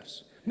from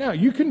this. Now,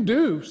 you can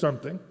do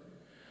something.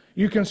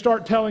 You can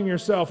start telling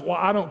yourself, well,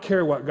 I don't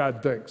care what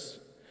God thinks.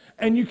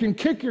 And you can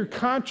kick your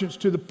conscience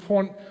to the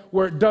point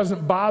where it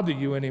doesn't bother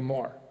you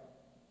anymore.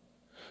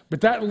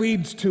 But that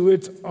leads to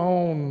its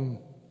own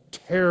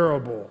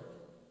terrible,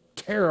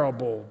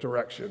 terrible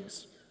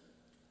directions.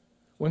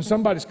 When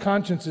somebody's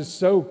conscience is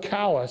so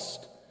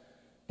calloused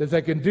that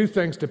they can do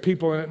things to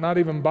people and it not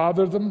even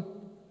bother them,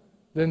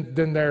 then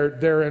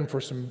they're in for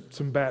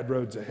some bad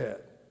roads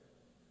ahead.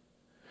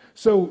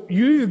 So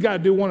you either got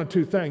to do one of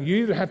two things. You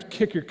either have to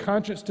kick your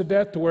conscience to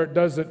death to where it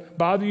doesn't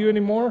bother you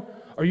anymore,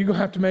 or you're going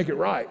to have to make it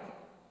right.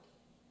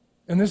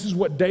 And this is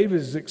what David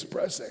is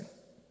expressing.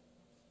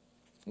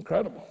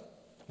 Incredible.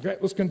 Okay,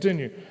 let's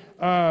continue.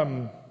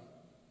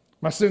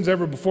 My sins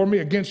ever before me,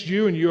 against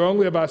you and you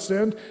only have I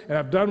sinned, and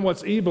I've done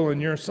what's evil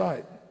in your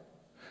sight,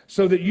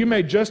 so that you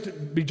may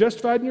be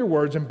justified in your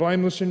words and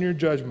blameless in your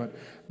judgment.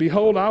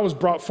 Behold, I was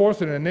brought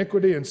forth in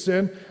iniquity and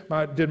sin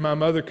did my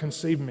mother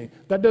conceive me.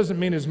 That doesn't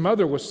mean his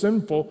mother was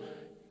sinful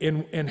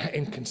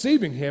in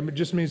conceiving him. It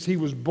just means he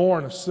was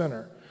born a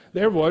sinner.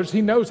 Therefore,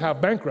 he knows how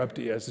bankrupt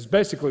he is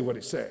basically what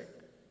he's saying.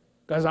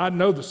 Guys, I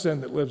know the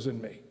sin that lives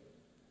in me.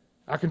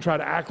 I can try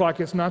to act like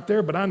it's not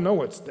there, but I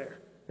know it's there.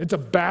 It's a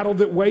battle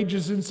that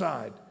wages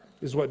inside,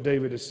 is what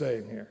David is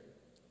saying here.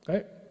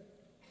 Okay?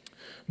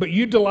 But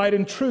you delight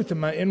in truth in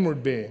my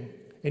inward being,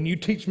 and you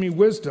teach me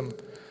wisdom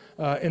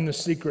in the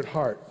secret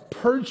heart.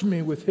 Purge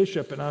me with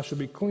hyssop, and I shall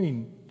be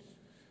clean.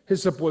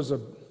 Hyssop was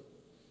a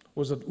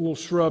little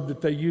shrub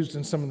that they used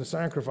in some of the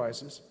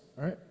sacrifices.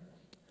 All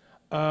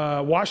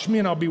right? Wash me,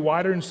 and I'll be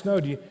whiter than snow.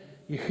 You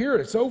hear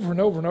it. It's over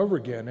and over and over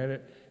again, and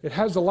it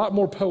has a lot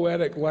more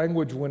poetic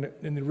language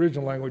in the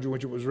original language in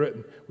which it was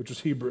written, which was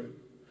Hebrew.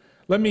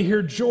 Let me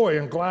hear joy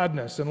and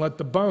gladness, and let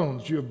the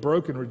bones you have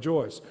broken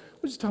rejoice.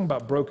 We're just talking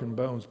about broken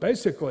bones.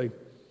 Basically,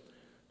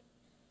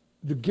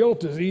 the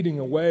guilt is eating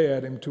away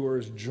at him to where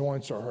his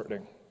joints are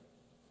hurting.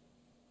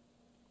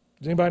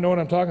 Does anybody know what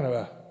I'm talking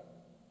about?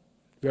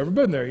 If you've ever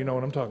been there, you know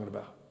what I'm talking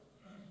about.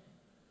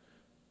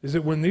 Is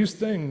that when these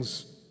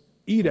things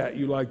eat at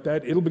you like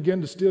that, it'll begin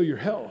to steal your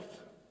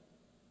health.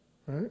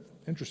 Right?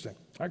 Interesting.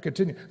 I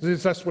continue.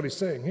 That's what he's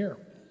saying here.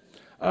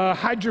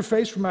 Hide your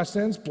face from my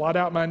sins, blot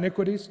out my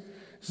iniquities.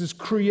 He says,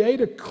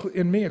 create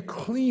in me a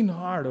clean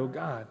heart, O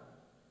God,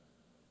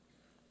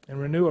 and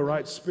renew a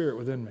right spirit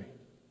within me.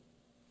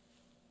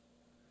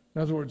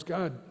 In other words,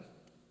 God,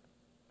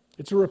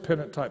 it's a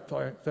repentant type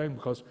thing,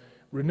 because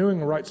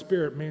renewing a right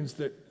spirit means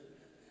that,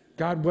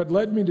 God, what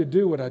led me to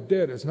do what I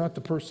did is not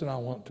the person I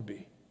want to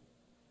be.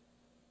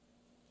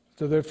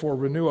 So therefore,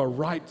 renew a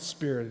right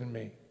spirit in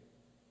me.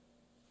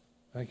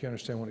 I think you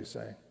understand what he's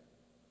saying.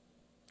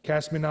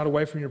 Cast me not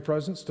away from your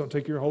presence. Don't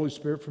take your Holy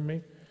Spirit from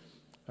me.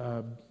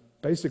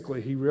 Basically,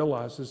 he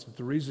realizes that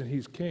the reason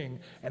he's king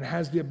and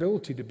has the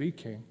ability to be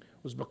king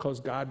was because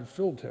God had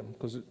filled him.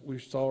 Because we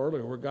saw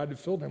earlier where God had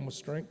filled him with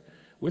strength,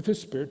 with his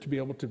spirit, to be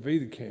able to be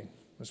the king.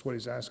 That's what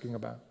he's asking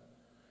about.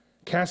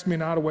 Cast me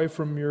not away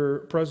from your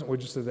presence. We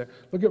just said that.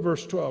 Look at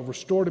verse 12.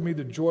 Restore to me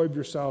the joy of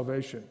your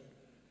salvation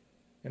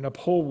and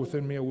uphold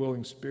within me a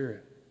willing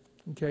spirit.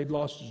 Okay, he'd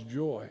lost his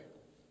joy,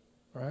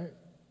 right?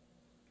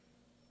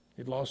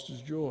 He'd lost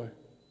his joy.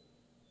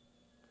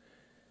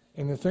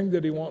 And the thing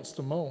that he wants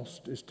the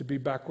most is to be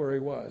back where he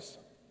was.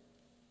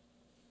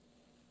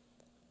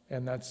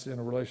 And that's in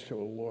a relationship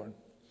with the Lord.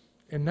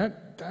 And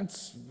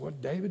that's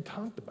what David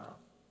talked about.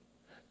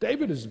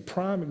 David is a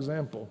prime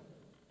example.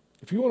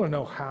 If you want to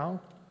know how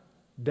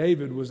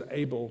David was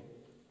able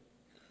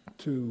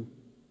to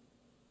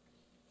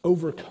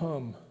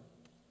overcome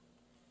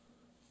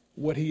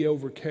what he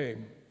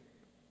overcame.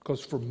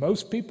 Because for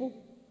most people,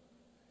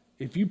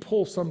 if you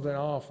pull something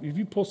off, if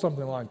you pull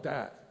something like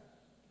that,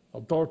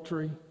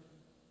 adultery,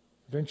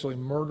 eventually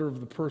murder of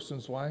the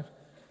person's wife,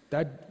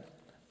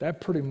 that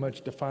pretty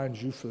much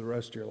defines you for the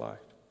rest of your life.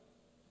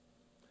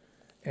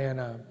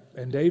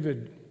 And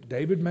David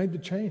made the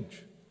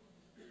change.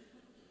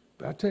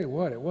 But I tell you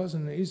what, it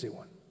wasn't an easy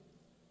one.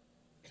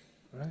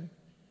 Right? It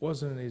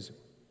wasn't an easy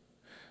one.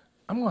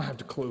 I'm going to have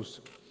to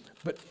close.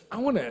 But I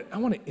want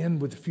to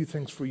end with a few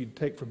things for you to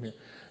take from here.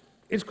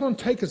 It's going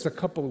to take us a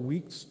couple of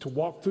weeks to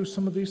walk through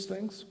some of these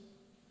things.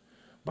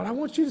 But I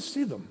want you to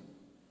see them.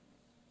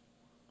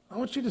 I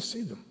want you to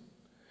see them.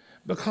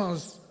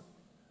 Because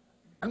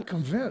I'm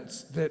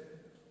convinced that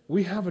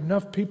we have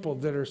enough people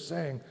that are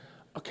saying,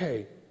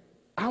 okay,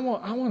 I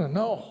want to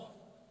know.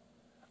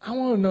 I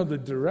want to know the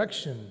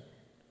direction,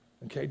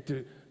 okay,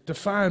 to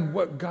find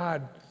what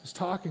God is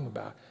talking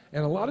about.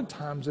 And a lot of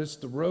times it's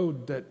the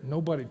road that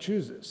nobody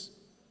chooses.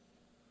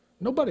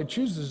 Nobody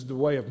chooses the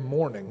way of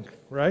mourning,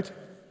 right?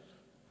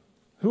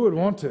 Who would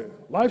want to?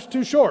 Life's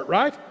too short,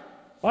 right?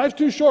 Life's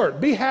too short.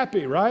 Be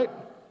happy, right?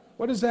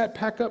 What is that?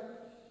 Pack up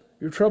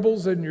your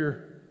troubles in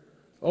your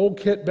old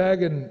kit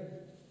bag and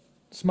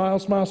smile,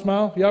 smile,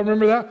 smile. Y'all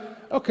remember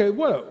that? Okay,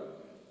 what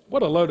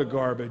a load of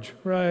garbage,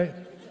 right?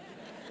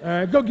 All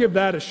right, go give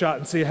that a shot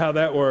and see how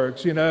that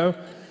works, you know.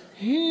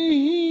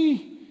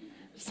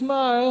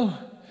 Smile.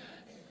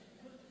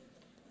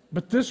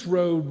 But this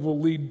road will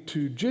lead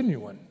to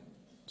genuine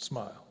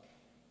smile.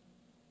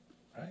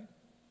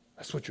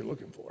 That's what you're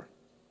looking for.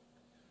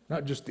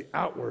 Not just the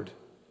outward,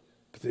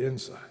 but the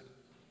inside,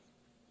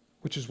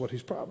 which is what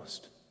he's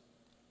promised.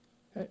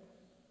 Okay?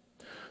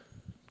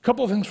 A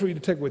couple of things for you to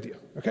take with you.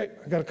 Okay?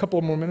 I got a couple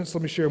of more minutes.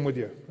 Let me share them with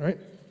you. All right?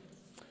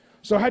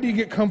 So how do you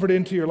get comfort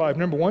into your life?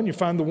 Number one, you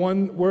find the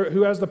one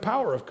who has the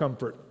power of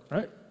comfort.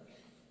 Right?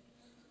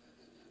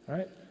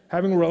 Right?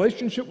 Having a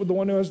relationship with the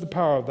one who has the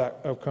power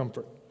of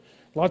comfort.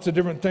 Lots of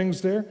different things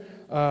there,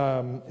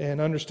 and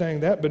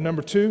understanding that. But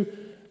number two,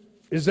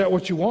 is that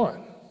what you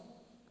want?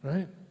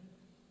 Right?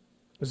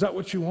 Is that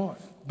what you want?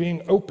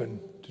 Being open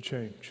to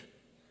change.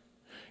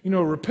 You know,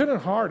 a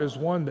repentant heart is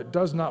one that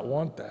does not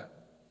want that.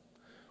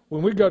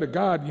 When we go to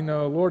God, you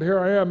know, Lord, here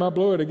I am, I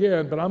blew it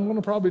again, but I'm going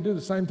to probably do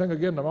the same thing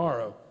again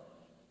tomorrow.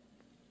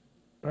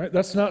 Right?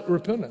 That's not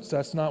repentance.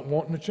 That's not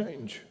wanting to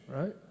change.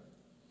 Right?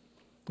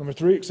 Number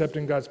three,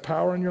 accepting God's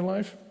power in your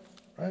life.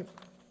 Right?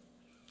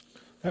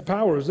 That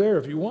power is there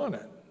if you want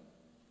it,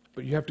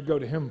 but you have to go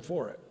to Him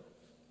for it.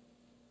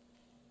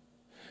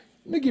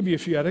 Let me give you a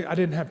few. I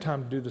didn't have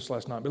time to do this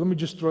last night, but let me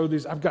just throw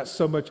these. I've got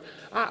so much.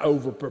 I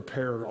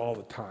over-prepare all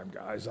the time,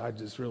 guys. I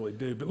just really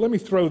do. But let me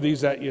throw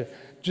these at you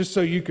just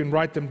so you can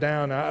write them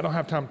down. I don't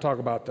have time to talk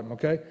about them,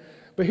 okay?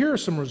 But here are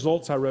some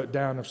results I wrote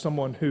down of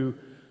someone who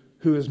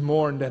has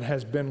mourned and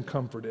has been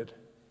comforted.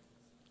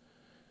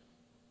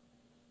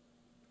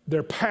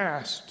 Their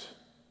past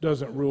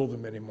doesn't rule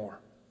them anymore.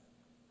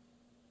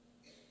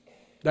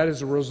 That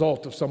is a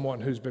result of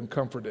someone who's been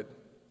comforted,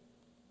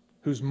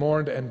 who's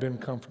mourned and been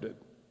comforted.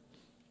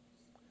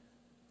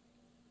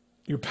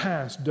 Your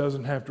past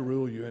doesn't have to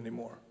rule you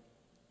anymore.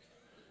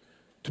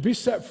 To be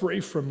set free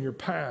from your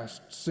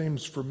past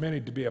seems for many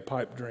to be a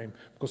pipe dream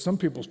because some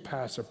people's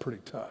pasts are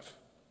pretty tough.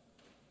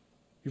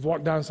 You've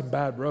walked down some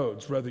bad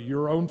roads, whether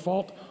your own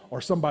fault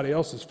or somebody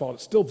else's fault,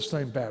 it's still the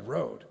same bad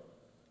road.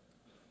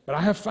 But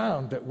I have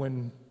found that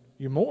when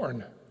you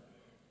mourn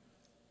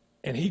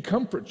and He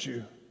comforts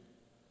you,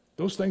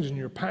 those things in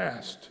your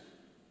past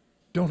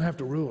don't have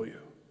to rule you.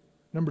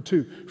 Number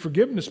two,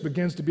 forgiveness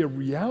begins to be a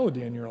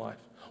reality in your life.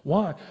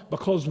 Why?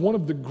 Because one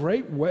of the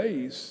great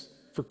ways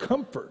for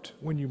comfort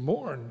when you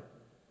mourn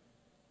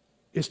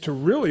is to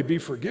really be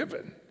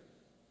forgiven.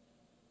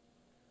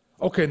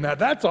 Okay, now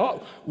that's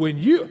all. When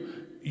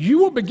you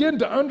will begin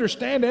to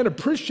understand and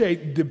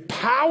appreciate the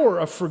power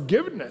of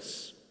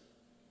forgiveness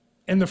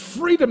and the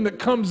freedom that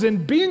comes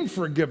in being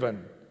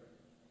forgiven.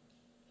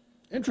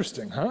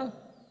 Interesting, huh?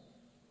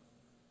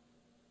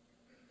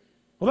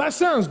 Well, that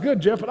sounds good,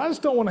 Jeff, but I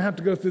just don't want to have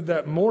to go through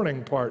that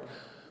mourning part.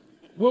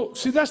 Well,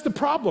 see, that's the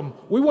problem.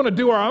 We want to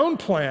do our own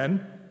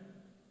plan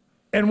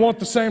and want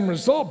the same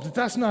result, but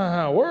that's not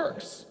how it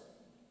works.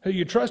 Who are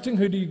you trusting?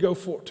 Who do you go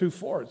for?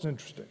 It's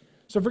interesting.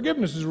 So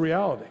forgiveness is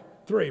reality.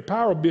 3,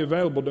 power will be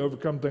available to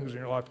overcome things in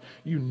your life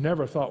you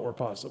never thought were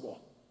possible.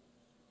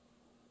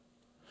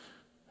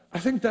 I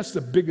think that's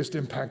the biggest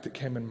impact that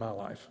came in my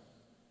life.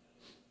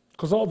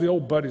 Because all the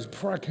old buddies,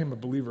 before I became a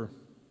believer,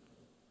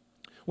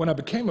 when I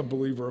became a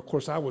believer, of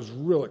course, I was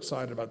real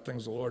excited about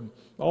things of the Lord.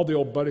 All the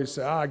old buddies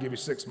say, I'll give you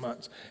 6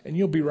 months, and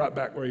you'll be right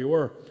back where you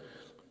were.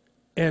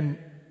 And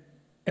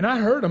I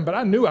heard them, but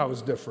I knew I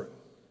was different.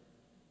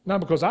 Not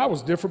because I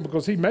was different,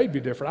 because He made me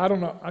different. I don't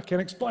know. I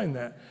can't explain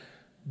that.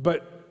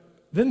 But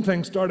then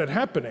things started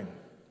happening.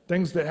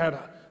 Things that had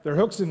their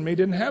hooks in me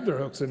didn't have their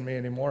hooks in me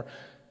anymore.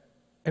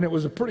 And it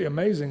was a pretty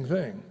amazing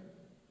thing.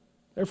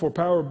 Therefore,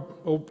 power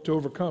to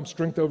overcome,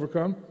 strength to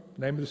overcome,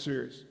 name of the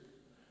series.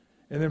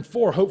 And then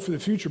 4, hope for the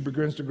future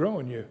begins to grow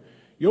in you.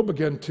 You'll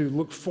begin to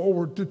look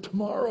forward to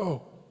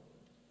tomorrow.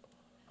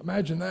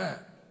 Imagine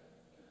that.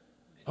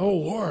 Oh,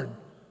 Lord,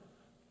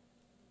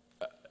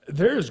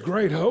 there's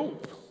great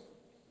hope.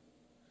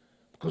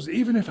 Because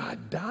even if I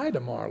die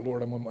tomorrow,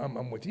 Lord,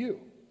 I'm with you.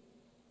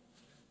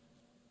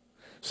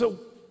 So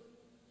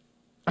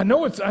I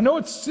know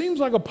it seems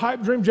like a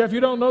pipe dream, Jeff. You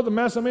don't know the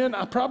mess I'm in.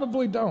 I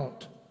probably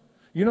don't.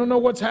 You don't know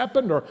what's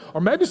happened, or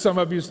maybe some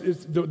of you,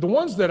 it's the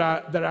ones that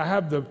I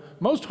have the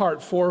most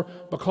heart for,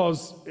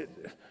 because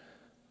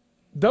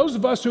those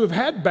of us who have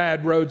had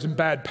bad roads and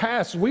bad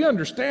pasts, we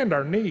understand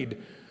our need.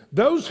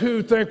 Those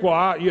who think, well,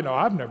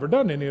 I've never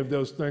done any of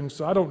those things,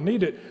 so I don't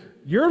need it.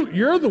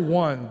 You're the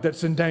one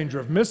that's in danger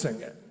of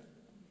missing it.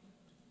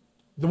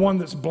 The one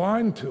that's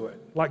blind to it,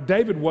 like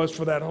David was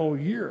for that whole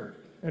year.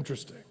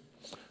 Interesting.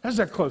 How's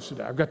that close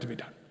today? I've got to be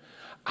done.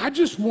 I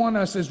just want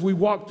us, as we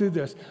walk through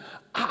this,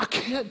 I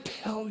can't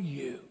tell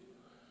you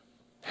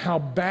how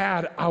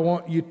bad I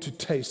want you to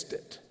taste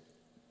it.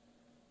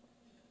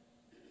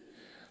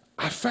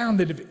 I found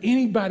that if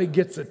anybody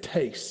gets a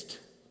taste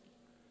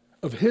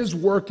of His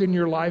work in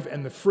your life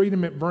and the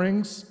freedom it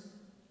brings,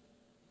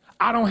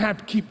 I don't have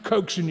to keep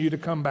coaxing you to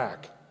come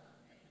back.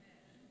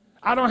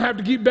 I don't have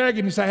to keep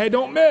begging you, say, hey,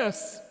 don't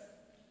miss.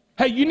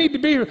 Hey, you need to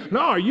be here. No,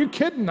 are you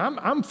kidding?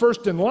 I'm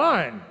first in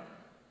line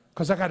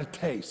because I got a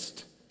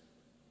taste.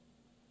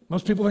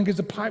 Most people think it's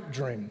a pipe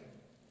dream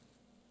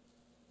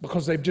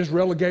because they've just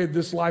relegated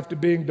this life to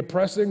being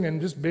depressing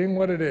and just being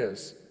what it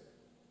is.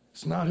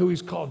 It's not who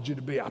He's called you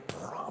to be, I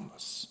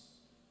promise.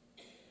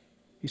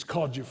 He's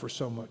called you for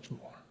so much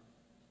more,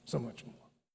 so much more.